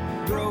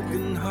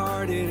 Broken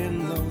hearted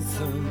and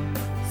lonesome,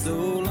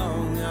 so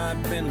long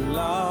I've been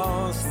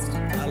lost.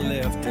 I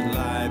left a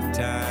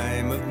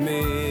lifetime of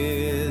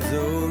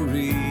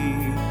misery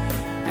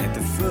at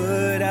the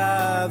foot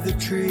of the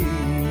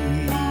tree.